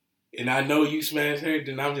 and I know you smashed her,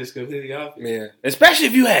 then I'm just completely off it. Yeah, especially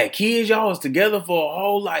if you had kids, y'all was together for a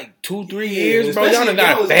whole 2-3 years, bro. Y'all done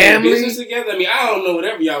got a family business together. I mean, I don't know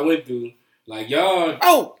whatever y'all went through. Like y'all,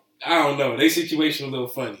 I don't know. Their situation a little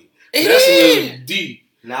funny. That's a little deep.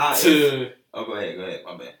 Go ahead,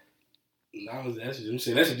 my bad.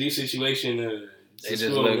 That's a deep situation. They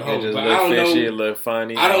just look fishy, it look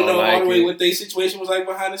funny. I don't know all the way what their situation was like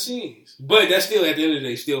behind the scenes. But that's still, at the end of the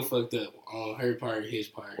day, still fucked up on her part, his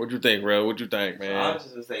part. What you think, bro? What you think, man? I was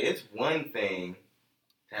just gonna say, it's one thing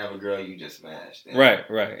to have a girl you just smashed. Right.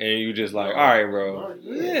 And you just like, all right, bro.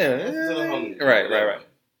 Yeah. Right.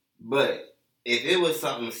 But if it was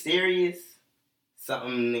something serious,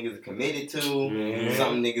 something niggas are committed to,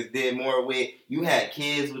 something niggas did more with, you had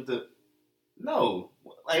kids with no,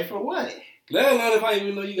 like for what? Let alone if I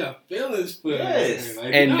even know you got feelings for yes.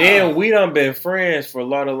 Like, and then we done been friends for a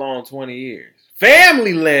lot of long 20 years.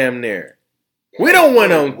 Family lamb there. We don't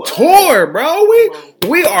want on tour, bro.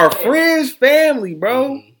 We are friends, family, bro.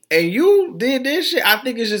 Mm-hmm. And you did this shit. I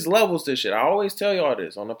think it's just levels to shit. I always tell y'all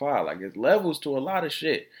this on the pod. Like, it's levels to a lot of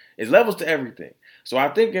shit. It's levels to everything. So I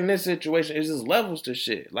think in this situation, it's just levels to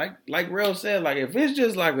shit. Like Real said, like, if it's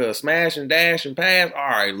just like a smash and dash and pass, all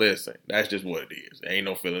right, listen, that's just what it is. There ain't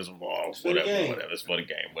no feelings involved. Whatever. It's for the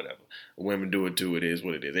game, whatever. Women do it too. It is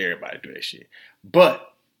what it is. Everybody do that shit.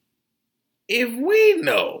 But if we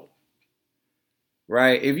know,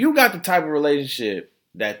 right, if you got the type of relationship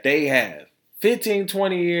that they have, 15,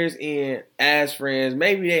 20 years in as friends,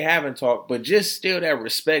 maybe they haven't talked, but just still that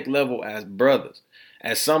respect level as brothers.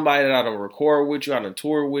 As somebody that I done record with you, I done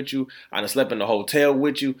tour with you, I done slept in the hotel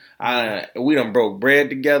with you, we done broke bread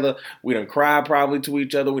together, we done cried probably to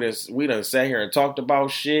each other, we done sat here and talked about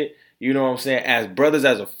shit, you know what I'm saying? As brothers,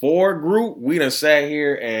 as a 4 group, we done sat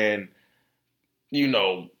here and,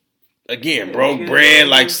 again, broke bread,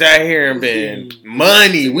 like sat here and been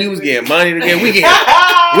money. We was getting money together. We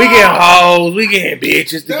getting hoes, we getting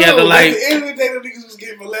bitches together. Like, at the end of the day, the niggas was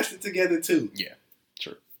getting molested together too. Yeah,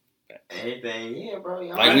 true. Anything, yeah, bro.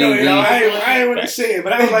 Like I ain't want to say it,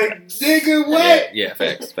 but I was like, nigga, what? Yeah,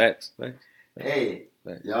 facts. Hey,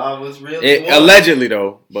 y'all was real. Allegedly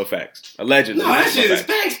though, but facts. Allegedly. No, that shit is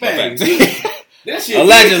facts. That shit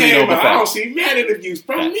allegedly though, but facts. I don't see mad interviews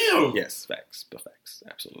from them. Yes, facts, but facts.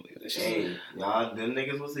 Absolutely. Hey, y'all, them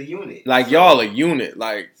niggas was a unit. Like, y'all a unit.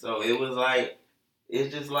 Like, so it was like,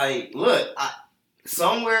 it's just like, look,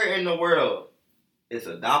 somewhere in the world, it's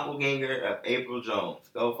a doppelganger of April Jones.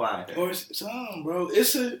 Go find her. Or some, bro.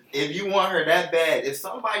 If you want her that bad, it's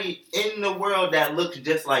somebody in the world that looks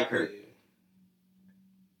just like her. Yeah.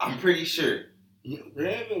 I'm pretty sure.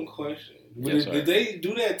 Random question. Yes, did they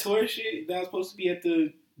do that tour shit that was supposed to be at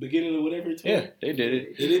the beginning of whatever tour? Yeah, they did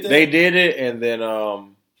it. They did it, and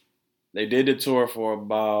then they did the tour for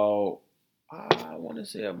about, I want to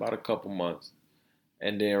say about a couple months.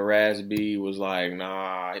 And then Raz B was like,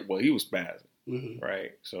 nah, well, he was spazzing. Mm-hmm.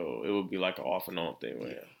 Right, so it would be like an off and on thing with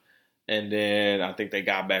him. And then I think they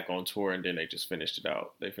got back on tour, and then they just finished it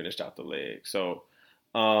out. They finished out the leg. So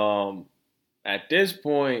at this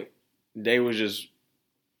point, they was just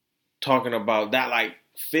talking about that. Like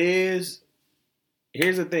Fizz,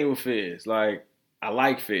 here's the thing with Fizz. Like I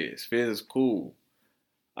like Fizz. Fizz is cool.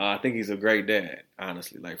 I think he's a great dad,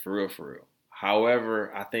 honestly. Like for real, for real.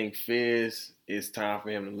 However, I think Fizz, it's time for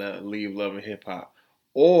him to leave Love and Hip Hop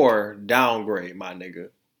or downgrade, my nigga.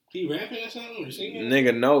 He rapping or something or singing?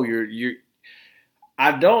 Nigga, no, you're.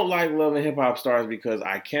 I don't like Love and Hip Hop stars because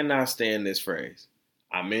I cannot stand this phrase.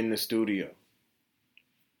 I'm in the studio.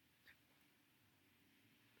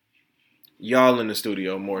 Y'all in the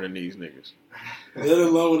studio more than these niggas. Let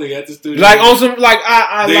alone they got the studio. Like on some, like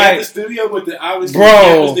I they like got the studio, but the obviously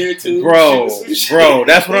bro, was there too. Bro.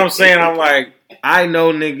 That's what I'm saying. I'm like, I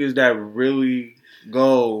know niggas that really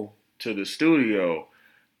go to the studio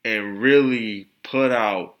and really put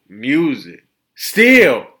out music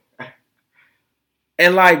still.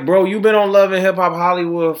 And like, bro, you've been on Love and Hip Hop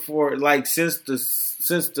Hollywood for like since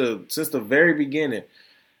the very beginning.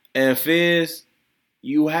 And Fizz,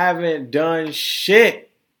 you haven't done shit,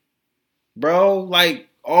 bro. Like,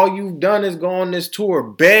 all you've done is go on this tour,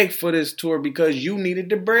 beg for this tour because you needed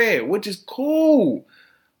the bread, which is cool.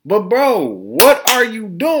 But bro, what are you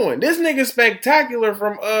doing? This nigga Spectacular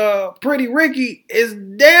from Pretty Ricky is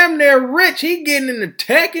damn near rich. He getting into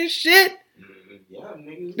tech and shit. Yeah,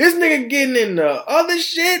 niggas. This nigga getting into other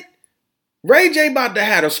shit. Ray J about to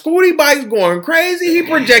have the Scooty bikes going crazy. He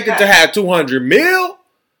projected to have 200 mil.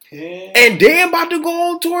 And then about to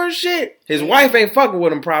go on tour and shit. His wife ain't fucking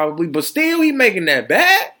with him probably, but still he making that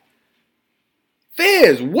bad.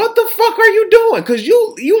 Fizz, what the fuck are you doing? Cause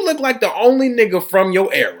you look like the only nigga from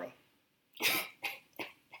your era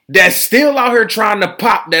that's still out here trying to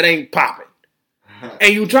pop that ain't popping.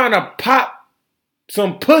 And you trying to pop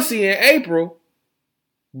some pussy in April,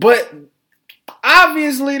 but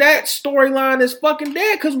obviously that storyline is fucking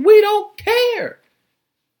dead because we don't care.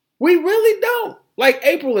 We really don't. Like,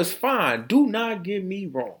 April is fine. Do not get me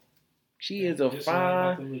wrong. She is a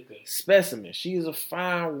fine specimen. She is a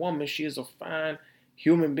fine woman. She is a fine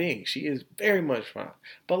human being. She is very much fine.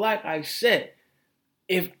 But like I said,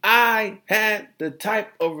 if I had the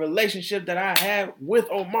type of relationship that I had with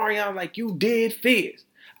Omarion like you did Fizz,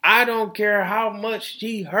 I don't care how much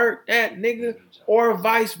she hurt that nigga or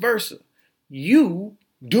vice versa. You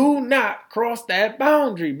do not cross that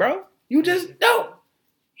boundary, bro. You just don't.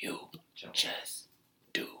 You just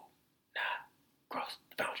do not cross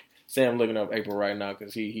the boundary. Sam looking up April right now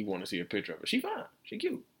because he want to see a picture of her. She fine. She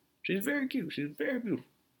cute. She's very cute. She's very beautiful.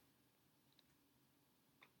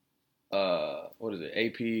 What is it?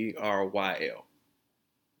 APRYL.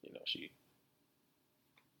 You know, she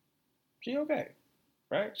okay,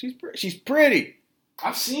 right? She's pretty.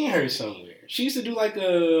 I've seen her somewhere. She used to do like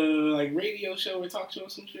a radio show or talk show or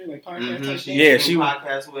some shit, like podcast type thing. Yeah, she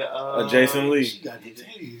podcast with Jason Lee. She got the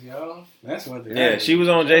titties, y'all. That's one thing. Yeah, she was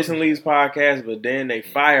on Jason Lee's podcast, but then they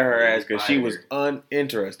fired her ass because she was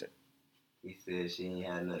uninterested. He said she ain't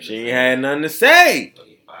had nothing. She ain't had nothing to say. So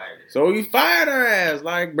he fired her. So he fired her ass.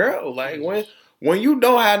 Like, bro, like when you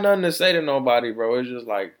don't have nothing to say to nobody, bro, it's just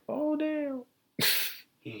like, oh damn.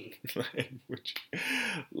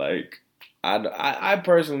 like I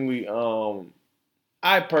personally,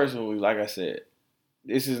 like I said,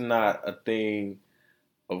 this is not a thing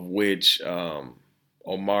of which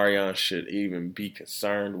Omarion should even be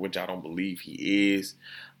concerned, which I don't believe he is.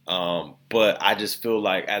 But I just feel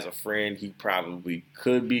like as a friend, he probably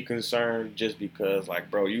could be concerned just because, like,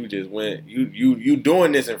 bro, you just went, you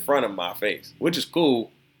doing this in front of my face, which is cool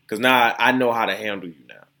because now I know how to handle you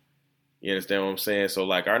now. You understand what I'm saying? So,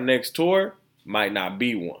 like, our next tour might not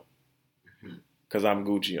be one because I'm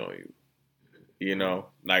Gucci on you. You know,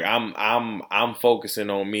 like I'm focusing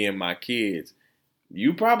on me and my kids.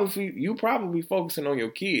 You probably focusing on your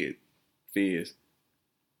kid, Fizz.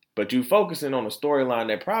 But you focusing on a storyline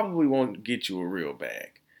that probably won't get you a real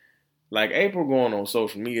bag. Like April going on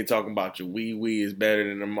social media talking about your wee is better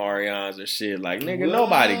than the Marion's or shit. Like, nigga,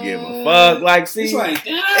 nobody give a fuck. Like, see, it's like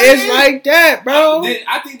that. It's like that, bro.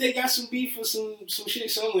 I think they got some beef with some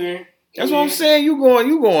shit somewhere. That's what I'm saying. You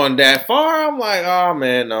going that far? I'm like, oh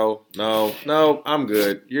man, no, I'm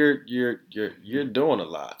good. You're doing a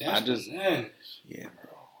lot. That's yeah,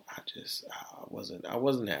 bro. I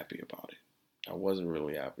wasn't happy about it. I wasn't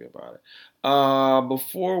really happy about it.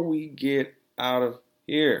 Before we get out of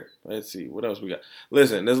here, let's see what else we got.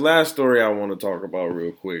 Listen, this last story I want to talk about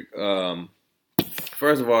real quick.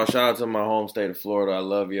 First of all, shout out to my home state of Florida. I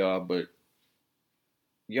love y'all, but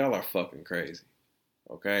y'all are fucking crazy.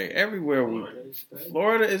 Okay, everywhere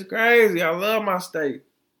Florida is crazy. I love my state,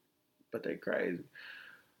 but they crazy.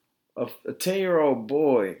 A 10-year-old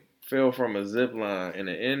boy fell from a zip line in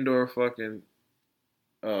an indoor fucking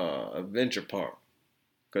adventure park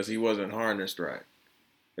because he wasn't harnessed right.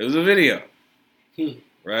 It was a video,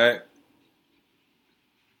 right?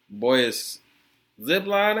 Boy is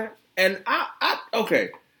ziplining, and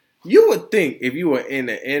okay. You would think if you were in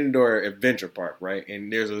an indoor adventure park, right,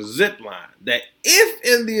 and there's a zip line, that if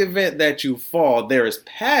in the event that you fall, there is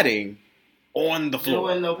padding on the floor. There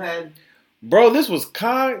wasn't no padding. Bro, this was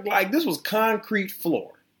concrete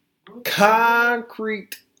floor.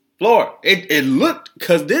 Concrete floor. It looked,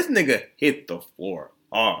 because this nigga hit the floor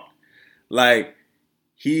hard. Like,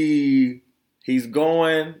 he's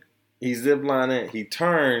ziplining, he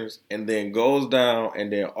turns, and then goes down,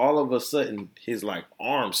 and then all of a sudden, his, like,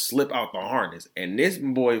 arms slip out the harness, and this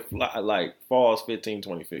boy, falls 15,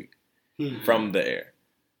 20 feet from the air.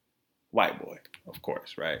 White boy, of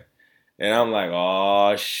course, right? And I'm like,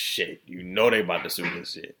 oh, shit, you know they about to sue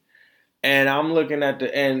this shit. And I'm looking at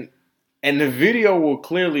and the video will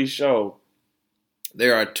clearly show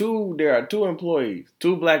there are two employees,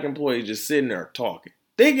 two black employees just sitting there talking,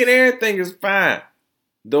 thinking everything is fine.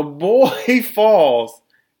 The boy falls,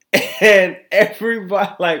 and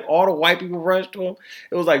everybody, like, all the white people rushed to him.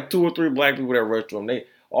 It was like 2 or 3 black people that rushed to him.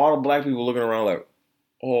 All the black people looking around like,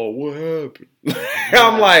 oh, what happened?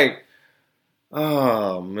 I'm like,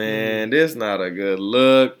 oh, man, this not a good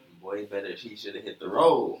look. Boy, he should have hit the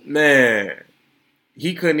road. Man,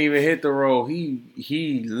 he couldn't even hit the road.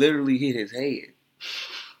 He literally hit his head.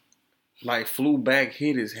 Like, flew back,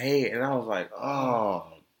 hit his head. And I was like, oh,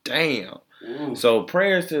 damn. Ooh. So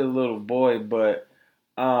prayers to the little boy, but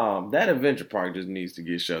that adventure park just needs to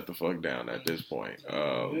get shut the fuck down at this point.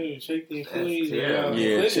 Check the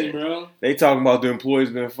employees. Bro. They talking about the employees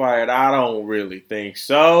been fired. I don't really think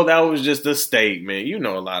so. That was just a statement. You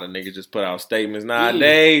know, a lot of niggas just put out statements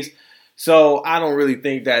nowadays. So I don't really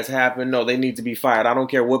think that's happened. No, they need to be fired. I don't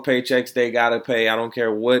care what paychecks they gotta pay. I don't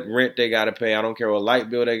care what rent they gotta pay. I don't care what light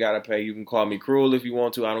bill they gotta pay. You can call me cruel if you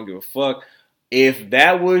want to. I don't give a fuck. If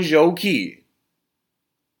that was your kid,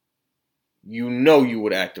 you know you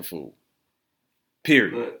would act a fool.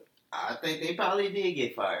 Period. But I think they probably did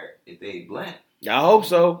get fired if they black. I hope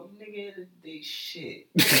so. Nigga, they shit.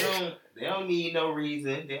 They don't need no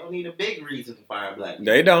reason. They don't need a big reason to fire black people.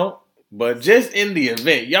 They don't. But just in the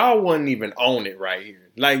event, y'all wouldn't even own it right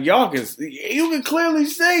here. Like, you can clearly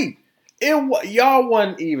see it. Y'all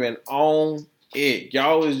wouldn't even own it.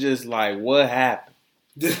 Y'all was just like, what happened?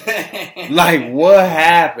 Like, what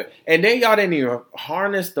happened? And then y'all didn't even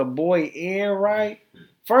harness the boy in right.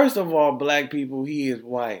 First of all, black people, he is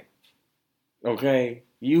white. Okay?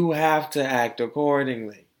 You have to act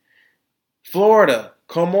accordingly. Florida,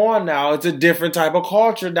 come on now. It's a different type of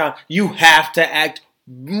culture now. You have to act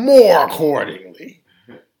more accordingly.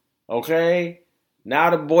 Okay?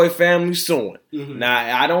 Now the boy family suing. Mm-hmm.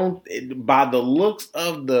 Now, by the looks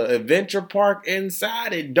of the adventure park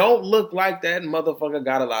inside, it don't look like that motherfucker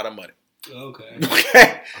got a lot of money.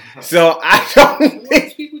 Okay. So I don't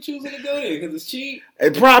think people choosing to go there because it's cheap.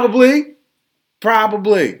 Probably.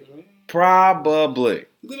 You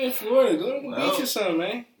live in Florida. Go to the beach or something,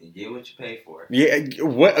 man. You get what you pay for. Yeah.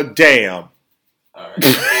 What? Damn. All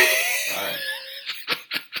right.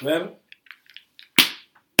 Remember?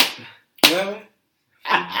 Yeah.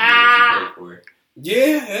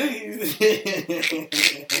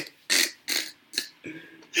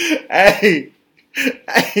 Hey,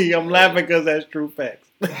 I'm laughing because that's true facts.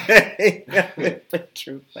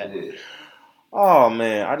 True facts. Oh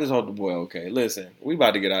man, I just hope the boy okay. Listen, we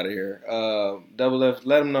about to get out of here. Double F,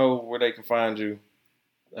 let them know where they can find you.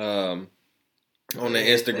 On the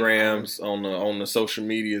Instagrams, on the social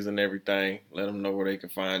medias and everything. Let them know where they can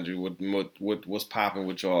find you. What's popping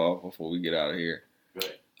with y'all before we get out of here.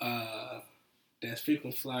 Right. That's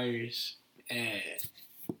Frequent Flyers at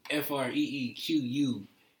FREEQUENT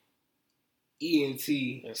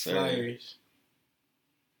Flyers.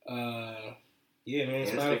 Yeah, man. Instagram,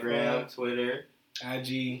 Spotify, Twitter,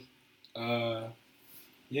 IG.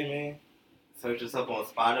 Yeah, man. Search us up on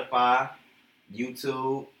Spotify,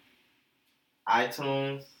 YouTube,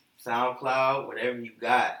 iTunes, SoundCloud, whatever you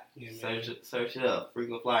got. Yeah, search it up.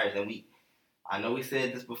 Frequent Flyers. And I know we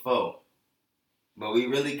said this before, but we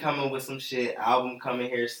really coming with some shit. Album coming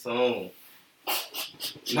here soon.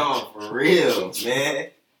 No, for real, man.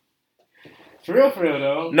 For real,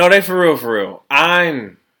 though. No, they for real.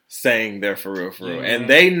 I'm saying they're for real. Yeah, and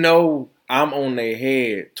they know I'm on their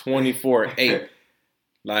head 24/8.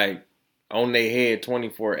 Like, on their head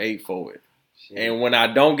 24/8 for it. Shit. And when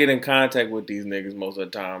I don't get in contact with these niggas most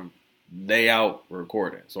of the time, they out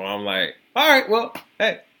recording. So I'm like, all right, well,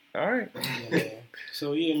 hey, all right. Yeah.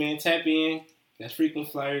 So, yeah, man, tap in. That's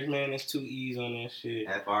Frequent Flyers, man. That's 2 E's on that shit.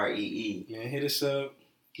 FREE. Man, hit us up.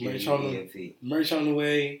 Merch on the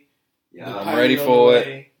way. Yeah, I'm ready for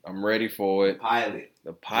it. I'm ready for it.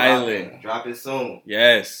 The pilot. Drop it soon.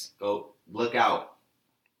 Yes. Go look out.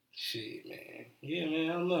 Shit, man. Yeah, man.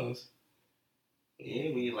 I don't know.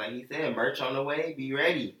 Yeah, we like he said, merch on the way. Be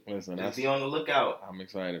ready. Listen, just be on the lookout. I'm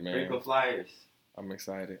excited, man. Frequent Flyers. I'm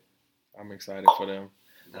excited for them.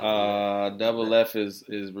 Double F is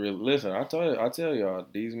real. Listen, I tell y'all,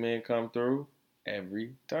 these men come through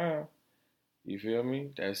every time. You feel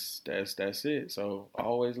me? That's it. So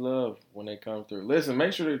always love when they come through. Listen,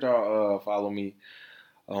 make sure that y'all follow me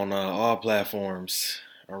on all platforms.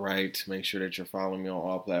 All right, make sure that you're following me on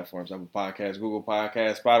all platforms: Apple Podcasts, Google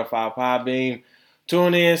Podcasts, Spotify, Podbean,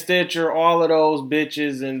 TuneIn, Stitcher, all of those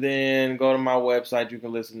bitches, and then go to my website. You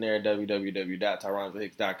can listen there at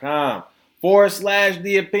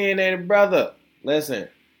www.tyronzahicks.com/The Opinionated Brother. Listen.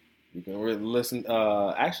 You can listen.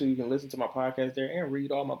 Actually, you can listen to my podcast there and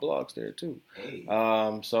read all my blogs there too. Hey.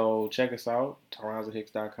 So check us out,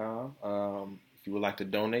 Tyronzahicks.com. If you would like to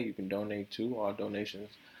donate, you can donate too. All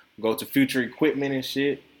donations go to future equipment and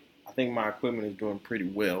shit. I think my equipment is doing pretty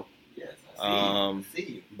well. Yes, I see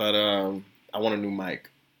you. But I want a new mic.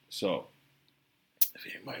 So if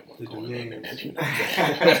anybody want to go in there, you know.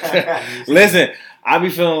 Listen, I be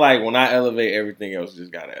feeling like when I elevate, everything else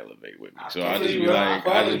just gotta elevate with me. So I just be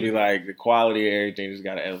like, the quality of everything just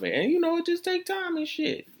gotta elevate, and it just take time and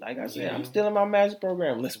shit. Like I said, I'm still in my master's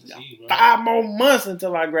program. Listen, 5 more months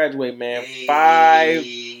until I graduate, man. 5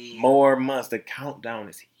 more months. The countdown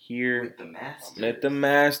is here. With the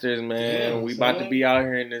masters, man. Yeah, we about to be out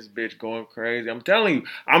here in this bitch going crazy. I'm telling you,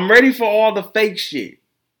 I'm ready for all the fake shit.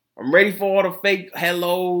 I'm ready for all the fake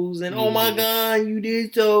hellos and oh my God, you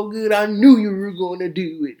did so good. I knew you were going to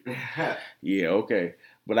do it. Yeah, okay.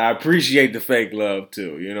 But I appreciate the fake love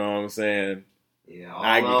too. You know what I'm saying? Yeah,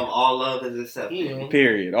 all love is accepted.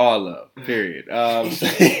 Period. All love. Period. All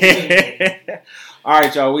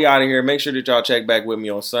right, y'all. We out of here. Make sure that y'all check back with me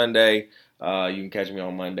on Sunday. You can catch me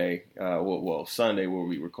on Monday. Sunday we'll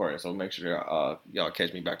be recording. So make sure y'all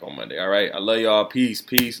catch me back on Monday. All right. I love y'all.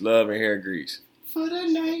 Peace, love, and hair grease. For the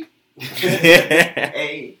night.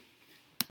 Hey.